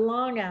not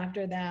long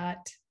after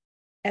that,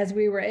 as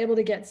we were able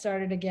to get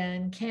started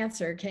again,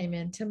 cancer came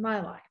into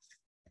my life.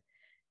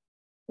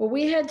 Well,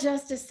 we had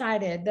just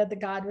decided that the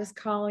God was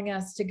calling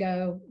us to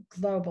go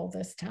global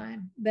this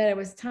time, that it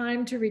was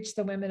time to reach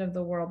the women of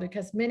the world,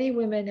 because many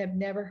women have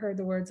never heard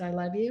the words, I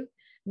love you.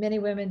 Many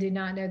women do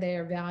not know they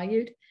are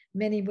valued.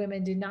 Many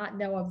women do not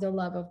know of the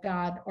love of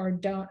God, or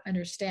don't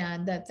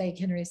understand that they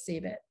can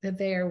receive it, that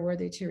they are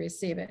worthy to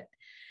receive it.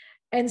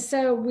 And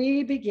so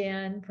we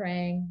began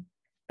praying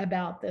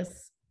about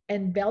this.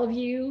 And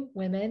Bellevue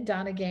women,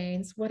 Donna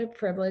Gaines, what a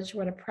privilege,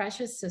 what a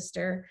precious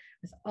sister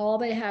with all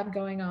they have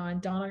going on.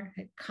 Donna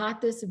had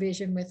caught this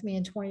vision with me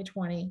in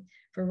 2020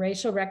 for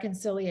racial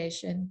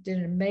reconciliation, did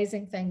an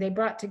amazing thing. They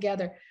brought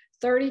together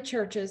 30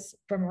 churches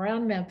from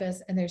around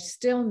Memphis, and they're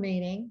still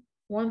meeting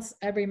once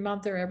every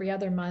month or every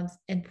other month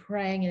and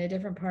praying in a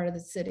different part of the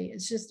city.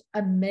 It's just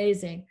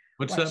amazing.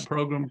 What's that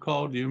program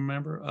called? Do you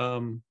remember?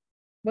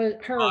 Well,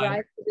 her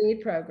Rise to Read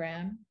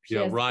program.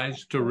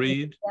 Rise to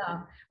Read.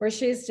 Yeah, where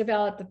she's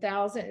developed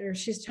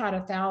she's taught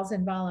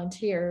 1,000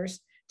 volunteers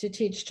to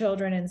teach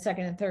children in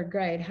 2nd and 3rd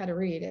grade how to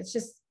read.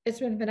 It's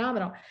been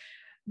phenomenal.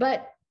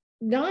 But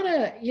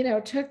Donna,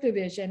 took the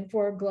vision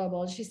for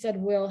global. She said,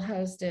 we'll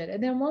host it.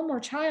 And then One More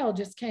Child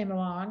just came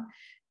along.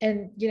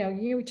 And,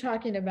 you were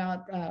talking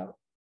about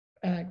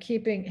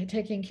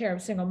taking care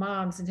of single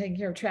moms and taking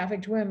care of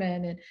trafficked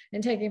women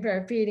and taking care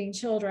of feeding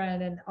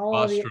children and all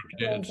foster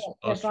of the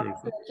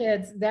foster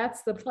kids.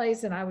 That's the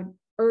place. And I would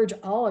urge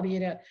all of you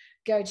to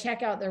go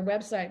check out their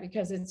website,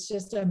 because it's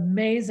just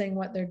amazing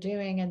what they're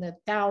doing and the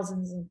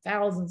thousands and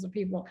thousands of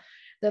people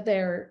that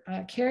they're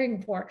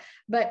caring for.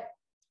 But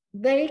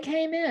they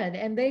came in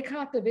and they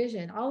caught the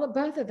vision,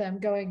 both of them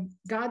going,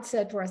 God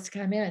said for us to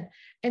come in.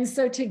 And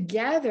so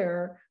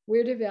together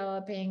we're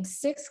developing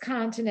 6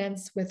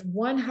 continents with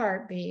one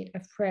heartbeat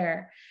of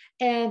prayer.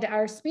 And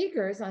our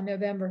speakers on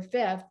November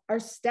 5th are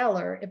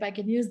stellar, if I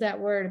can use that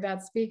word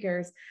about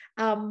speakers.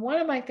 One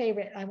of my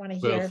favorite, I want to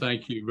hear. Well,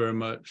 thank you very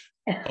much.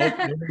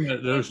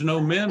 There's no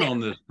men on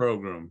this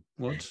program.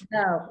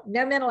 No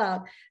men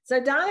allowed.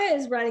 So Donna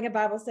is running a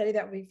Bible study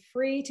that will be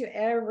free to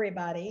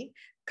everybody,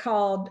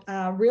 called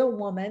Real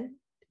Woman.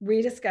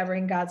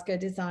 Rediscovering God's Good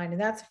Design.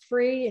 And that's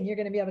free, and you're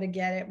going to be able to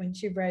get it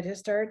once you've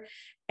registered.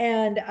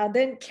 And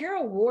then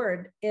Carol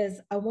Ward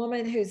is a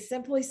woman who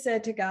simply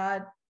said to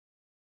God,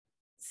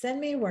 send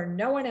me where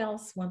no one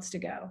else wants to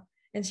go.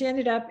 And she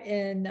ended up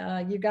in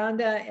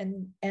Uganda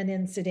and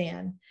in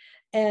Sudan,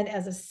 and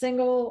as a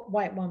single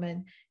white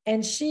woman.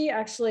 And she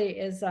actually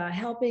is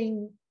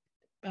helping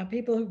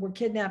people who were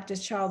kidnapped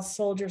as child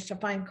soldiers to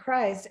find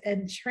Christ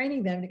and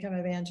training them to become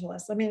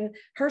evangelists. I mean,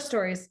 her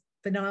story is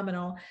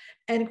phenomenal.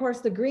 And of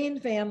course, the Green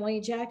family,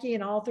 Jackie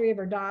and all three of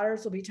her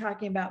daughters will be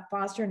talking about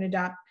foster and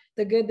adopt,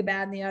 the good, the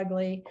bad, and the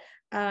ugly.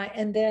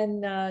 And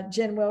then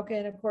Jen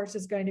Wilkin, of course,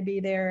 is going to be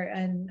there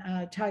and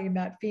talking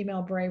about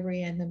female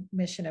bravery and the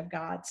mission of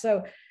God.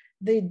 So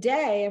the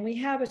day, and we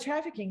have a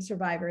trafficking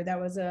survivor that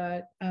was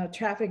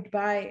trafficked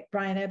by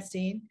Brian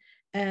Epstein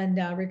and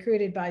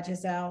recruited by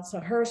Giselle. So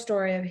her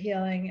story of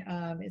healing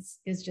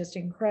is just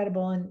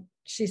incredible. And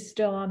she's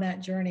still on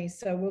that journey.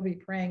 So we'll be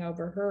praying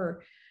over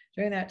her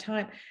during that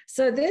time.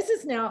 So this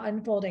is now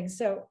unfolding.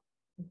 So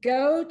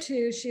go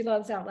to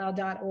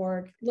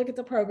shelovesoutloud.org, look at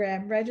the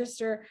program,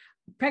 register.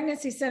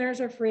 Pregnancy centers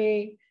are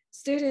free.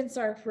 Students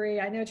are free.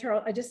 I know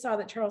I just saw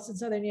that Charleston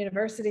Southern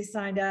University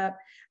signed up.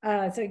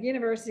 So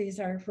universities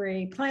are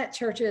free. Plant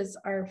churches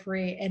are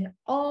free. And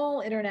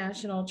all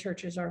international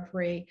churches are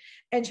free.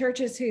 And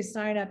churches who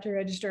sign up to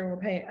register will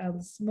pay a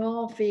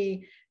small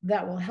fee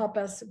that will help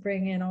us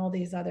bring in all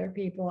these other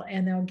people,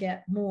 and they'll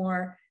get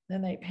more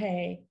than they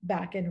pay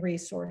back in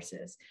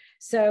resources.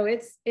 So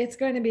it's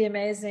going to be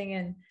amazing.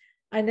 And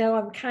I know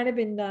I'm kind of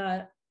in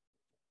a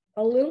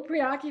little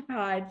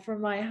preoccupied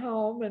from my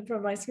home and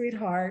from my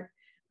sweetheart,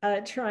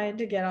 trying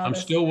to get all I'm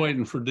this. still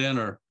waiting for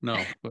dinner. No.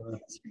 You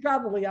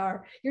probably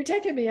are. You're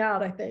taking me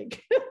out, I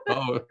think.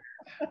 Oh.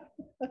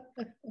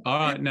 All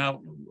right.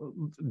 Now,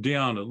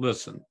 Deanna,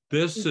 listen,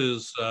 this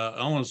is,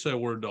 I want to say a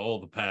word to all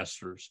the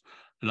pastors,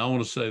 and I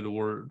want to say a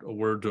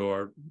word to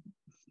our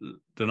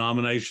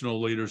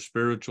denominational leaders,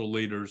 spiritual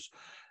leaders,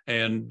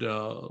 and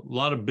a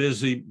lot of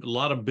busy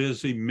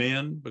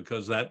men,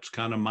 because that's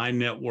kind of my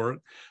network.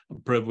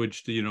 I'm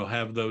privileged to,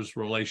 have those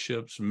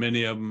relationships.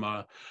 Many of them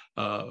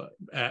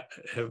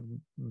have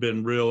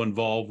been real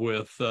involved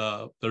with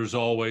There's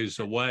Always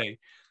a Way,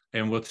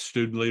 and with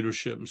student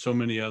leadership and so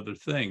many other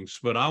things.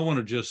 But I want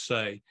to just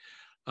say,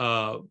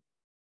 I'm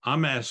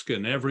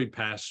asking every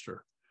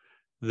pastor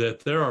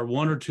that there are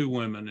one or two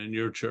women in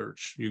your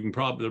church. You can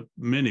probably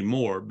many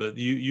more, but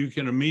you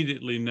can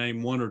immediately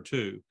name one or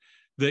two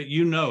that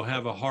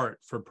have a heart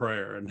for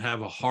prayer and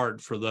have a heart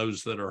for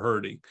those that are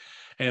hurting.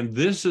 And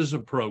this is a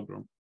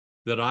program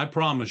that I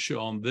promise you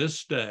on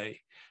this day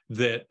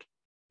that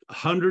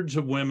hundreds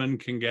of women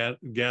can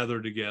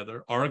gather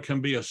together, or it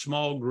can be a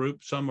small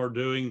group. Some are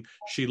doing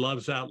She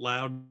Loves Out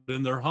Loud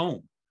in their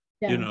home.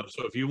 Yeah.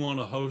 So if you want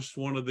to host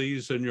one of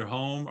these in your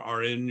home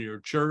or in your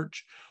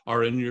church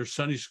or in your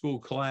Sunday school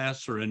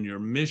class or in your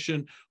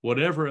mission,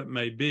 whatever it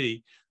may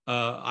be,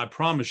 I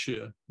promise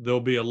you, there'll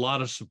be a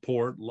lot of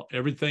support.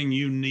 Everything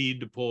you need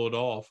to pull it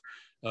off,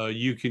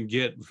 you can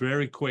get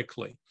very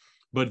quickly.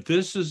 But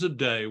this is a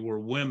day where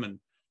women,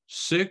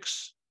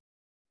 6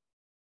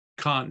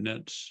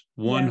 continents,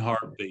 1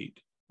 heartbeat.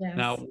 Yes.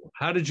 Now,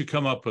 how did you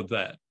come up with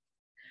that?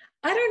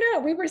 I don't know.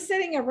 We were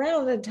sitting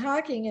around and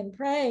talking and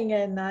praying,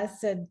 and I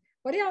said,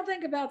 what do y'all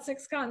think about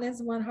 6 continents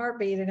and 1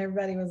 heartbeat? And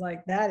everybody was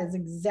like, that is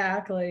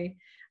exactly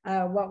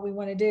what we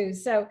want to do.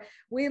 So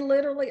we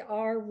literally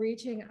are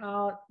reaching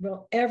out.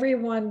 Well,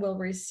 everyone will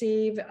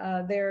receive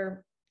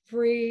their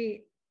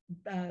free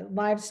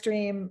live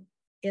stream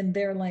in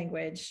their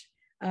language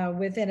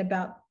within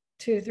about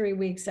 2 or 3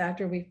 weeks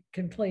after we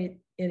complete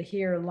it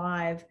here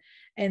live.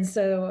 And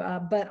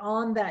so, but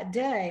on that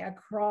day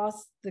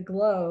across the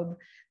globe,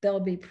 they'll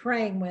be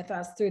praying with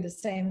us through the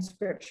same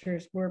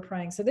scriptures we're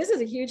praying. So this is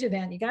a huge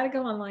event. You got to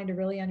go online to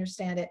really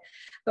understand it.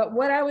 But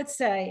what I would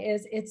say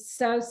is it's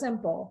so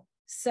simple,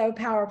 so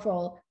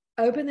powerful.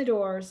 Open the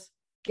doors,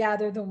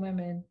 gather the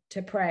women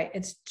to pray.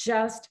 It's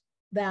just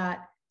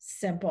that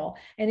simple.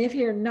 And if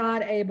you're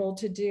not able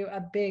to do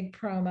a big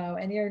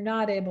promo and you're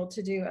not able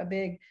to do a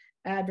big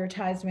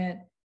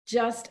advertisement,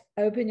 just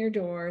open your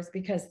doors,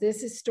 because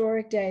this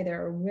historic day,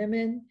 there are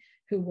women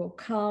who will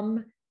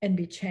come and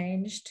be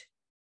changed.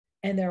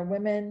 And there are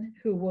women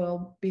who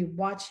will be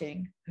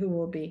watching who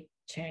will be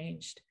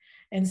changed.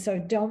 And so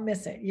don't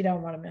miss it. You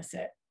don't want to miss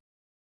it.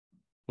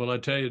 Well, I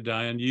tell you,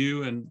 Diane,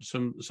 you and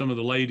some of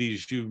the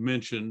ladies you've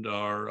mentioned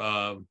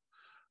are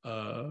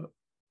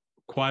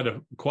quite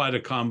a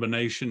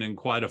combination and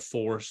quite a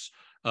force.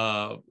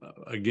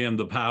 Again,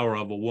 the power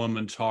of a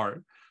woman's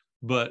heart.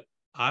 But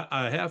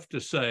I have to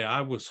say,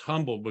 I was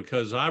humbled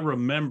because I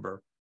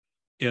remember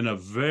in a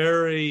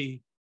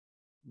very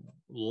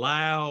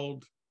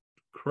loud,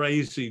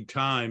 crazy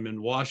time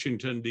in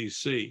Washington,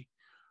 D.C.,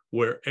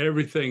 where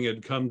everything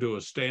had come to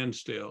a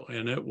standstill.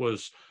 And it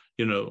was,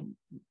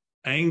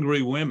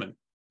 angry women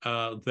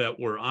that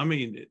were,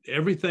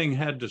 everything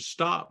had to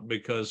stop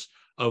because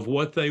of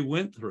what they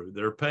went through,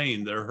 their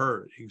pain, their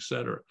hurt,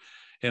 etc.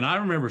 And I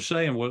remember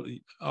saying, well,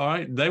 all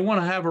right, they want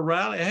to have a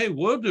rally. Hey,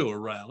 we'll do a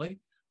rally.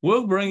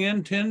 we'll bring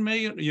in 10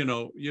 million. You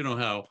know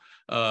how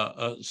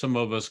some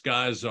of us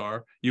guys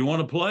are. You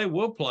want to play?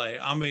 We'll play.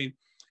 I mean,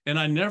 and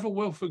I never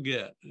will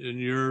forget, in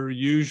your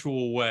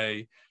usual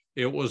way,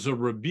 it was a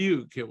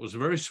rebuke. It was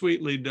very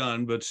sweetly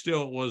done, but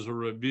still it was a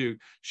rebuke.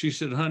 She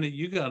said, honey,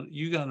 you got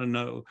to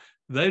know,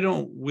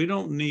 we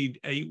don't need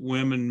 8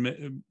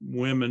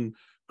 women,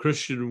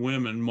 Christian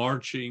women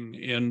marching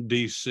in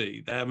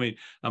DC. I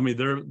mean,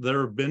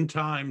 there have been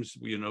times,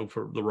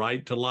 for the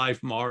Right to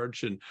Life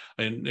March and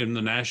in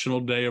the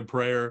National Day of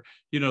Prayer,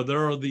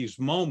 there are these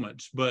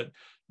moments, but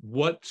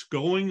what's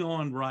going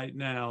on right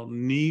now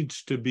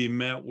needs to be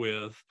met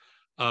with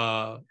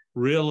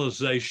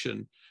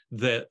realization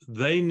that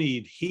they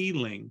need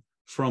healing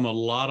from a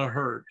lot of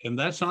hurt. And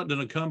that's not going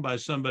to come by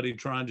somebody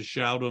trying to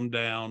shout them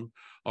down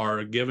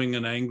or giving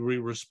an angry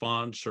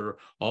response or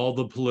all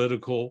the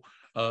political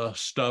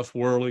stuff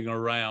whirling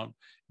around.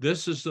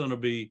 This is going to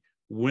be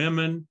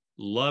women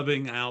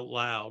loving out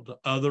loud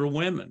other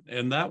women.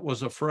 And that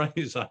was a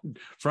phrase,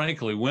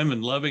 frankly,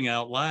 women loving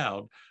out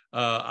loud.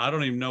 I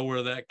don't even know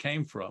where that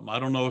came from. I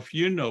don't know if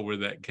you know where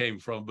that came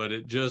from, but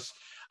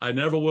I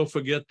never will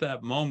forget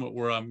that moment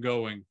where I'm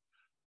going,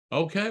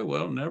 okay,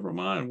 well, never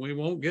mind. We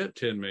won't get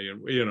 10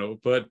 million,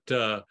 but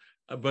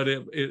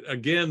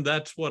again,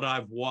 that's what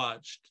I've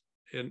watched.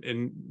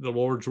 And the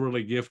Lord's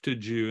really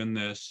gifted you in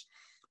this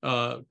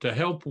to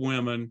help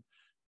women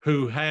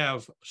who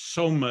have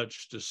so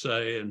much to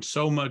say and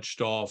so much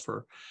to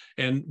offer,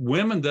 and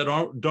women that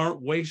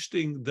aren't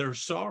wasting their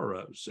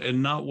sorrows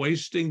and not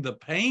wasting the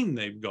pain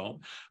they've gone.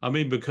 I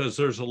mean, because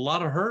there's a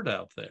lot of hurt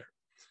out there.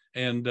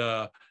 And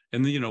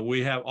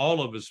we have,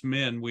 all of us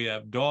men, we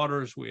have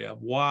daughters, we have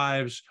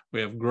wives, we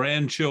have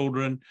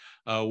grandchildren,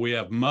 we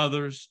have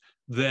mothers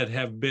that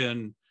have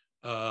been,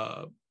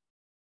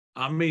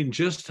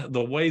 just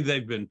the way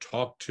they've been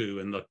talked to,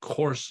 and the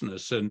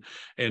coarseness and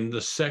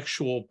the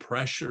sexual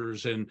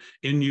pressures and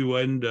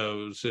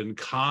innuendos and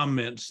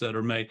comments that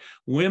are made.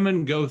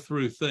 Women go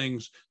through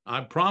things,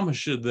 I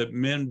promise you, that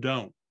men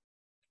don't,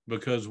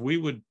 because we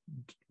would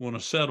want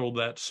to settle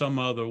that some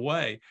other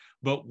way.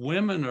 But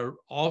women are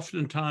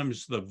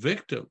oftentimes the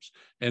victims.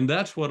 And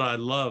that's what I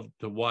love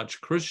to watch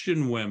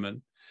Christian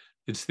women.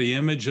 It's the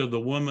image of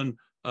the woman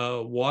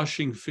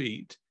washing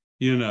feet,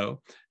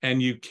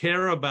 and you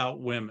care about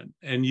women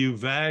and you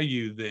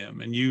value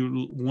them and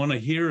you want to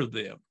hear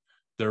them,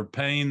 their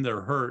pain,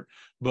 their hurt.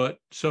 But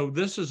so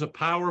this is a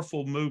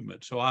powerful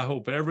movement. So I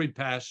hope every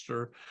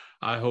pastor,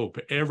 I hope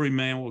every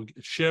man will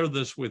share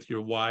this with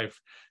your wife,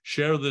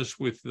 share this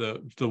with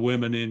the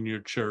women in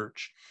your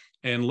church.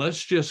 And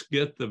let's just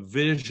get the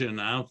vision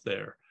out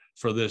there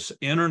for this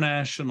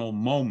international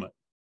moment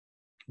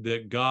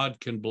that God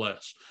can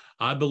bless.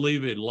 I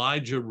believe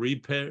Elijah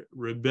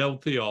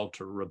rebuilt the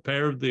altar,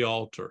 repaired the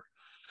altar,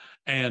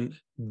 and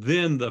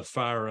then the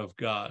fire of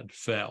God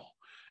fell.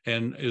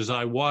 And as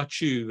I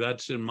watch you,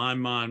 that's in my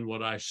mind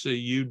what I see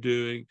you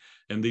doing,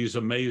 and these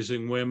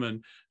amazing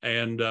women.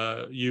 And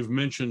you've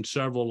mentioned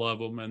several of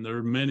them, and there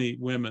are many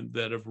women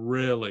that have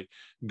really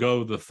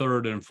go the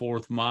 3rd and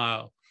 4th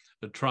mile,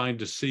 trying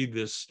to see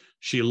this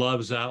She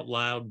Loves Out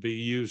Loud be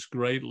used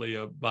greatly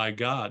by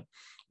God.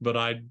 But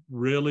I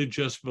really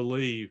just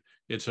believe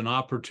it's an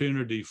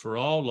opportunity for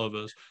all of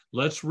us.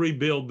 Let's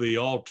rebuild the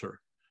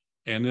altar,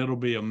 and it'll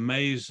be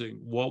amazing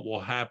what will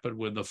happen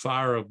when the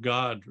fire of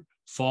God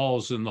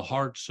falls in the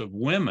hearts of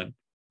women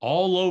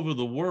all over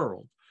the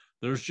world.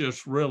 There's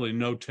just really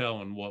no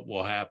telling what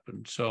will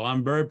happen. So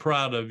I'm very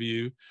proud of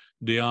you,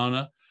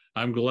 Deanna.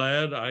 I'm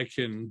glad I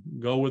can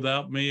go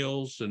without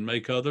meals and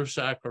make other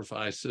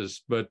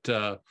sacrifices, but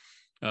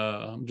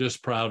I'm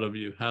just proud of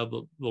you, how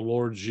the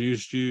Lord's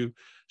used you.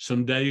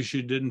 Some days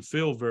you didn't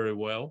feel very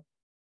well,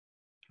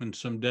 and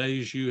some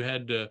days you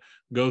had to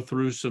go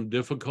through some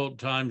difficult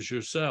times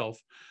yourself.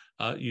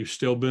 You've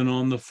still been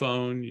on the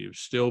phone. You've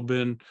still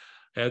been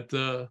at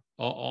the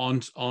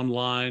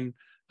online,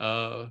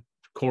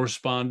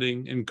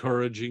 corresponding,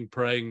 encouraging,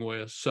 praying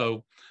with.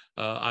 So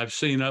I've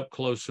seen up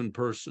close and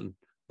person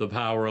the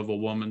power of a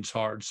woman's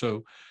heart.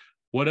 So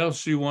what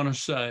else do you want to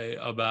say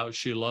about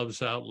She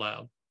Loves Out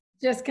Loud?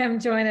 Just come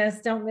join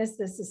us. Don't miss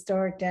this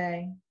historic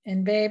day.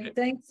 And babe,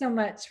 thanks so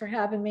much for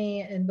having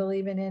me and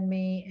believing in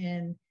me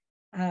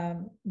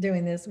and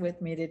doing this with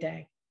me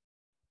today.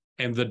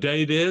 And the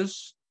date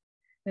is?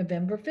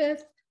 November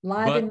 5th,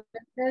 live in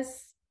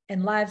Memphis,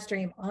 and live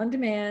stream on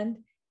demand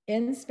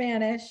in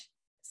Spanish,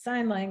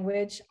 sign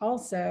language,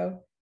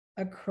 also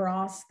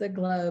across the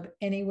globe,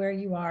 anywhere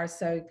you are.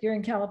 So if you're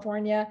in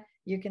California,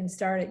 you can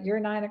start at your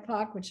 9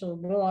 o'clock, which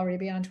will already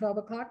be on 12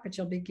 o'clock, but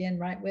you'll begin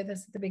right with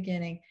us at the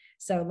beginning.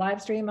 So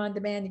live stream on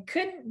demand, it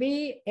couldn't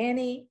be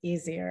any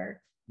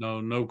easier.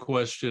 No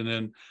question.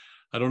 And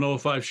I don't know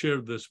if I've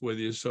shared this with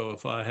you, so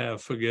if I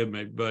have, forgive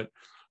me, but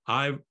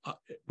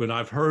when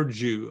I've heard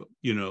you,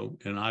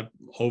 and I've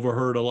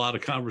overheard a lot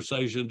of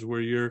conversations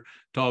where you're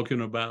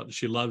talking about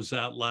She Loves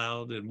Out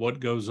Loud and what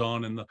goes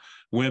on in the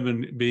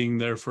women being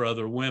there for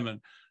other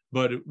women.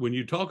 But when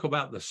you talk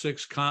about the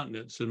 6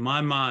 continents, in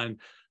my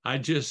mind, I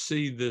just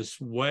see this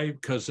way,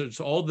 because it's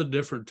all the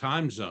different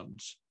time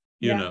zones,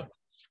 you know.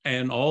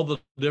 and all the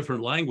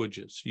different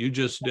languages. You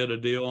just did a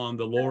deal on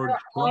the Lord's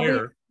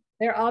Prayer.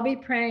 They'll all be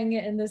praying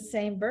in the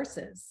same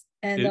verses,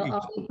 and they'll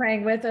all be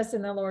praying with us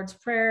in the Lord's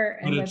Prayer.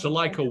 But it's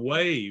like a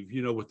wave,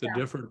 you know, with the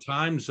different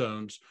time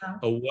zones,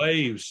 a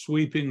wave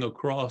sweeping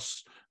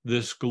across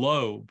this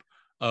globe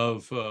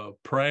of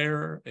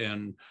prayer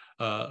and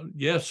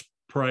yes,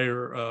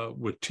 prayer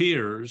with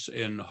tears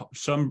and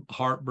some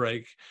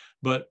heartbreak,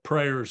 but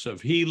prayers of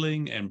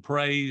healing and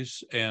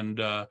praise, and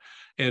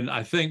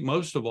I think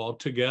most of all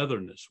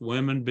togetherness,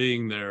 women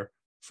being there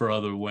for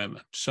other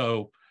women.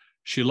 So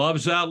she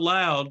loves out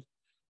loud.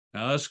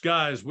 Now us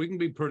guys, we can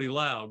be pretty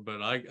loud, but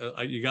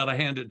you got to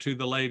hand it to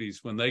the ladies.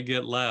 When they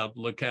get loud,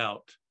 look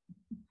out.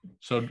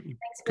 So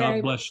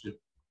God bless you.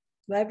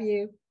 Love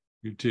you.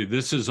 You too.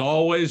 This is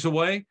Always a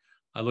Way.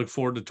 I look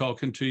forward to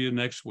talking to you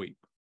next week.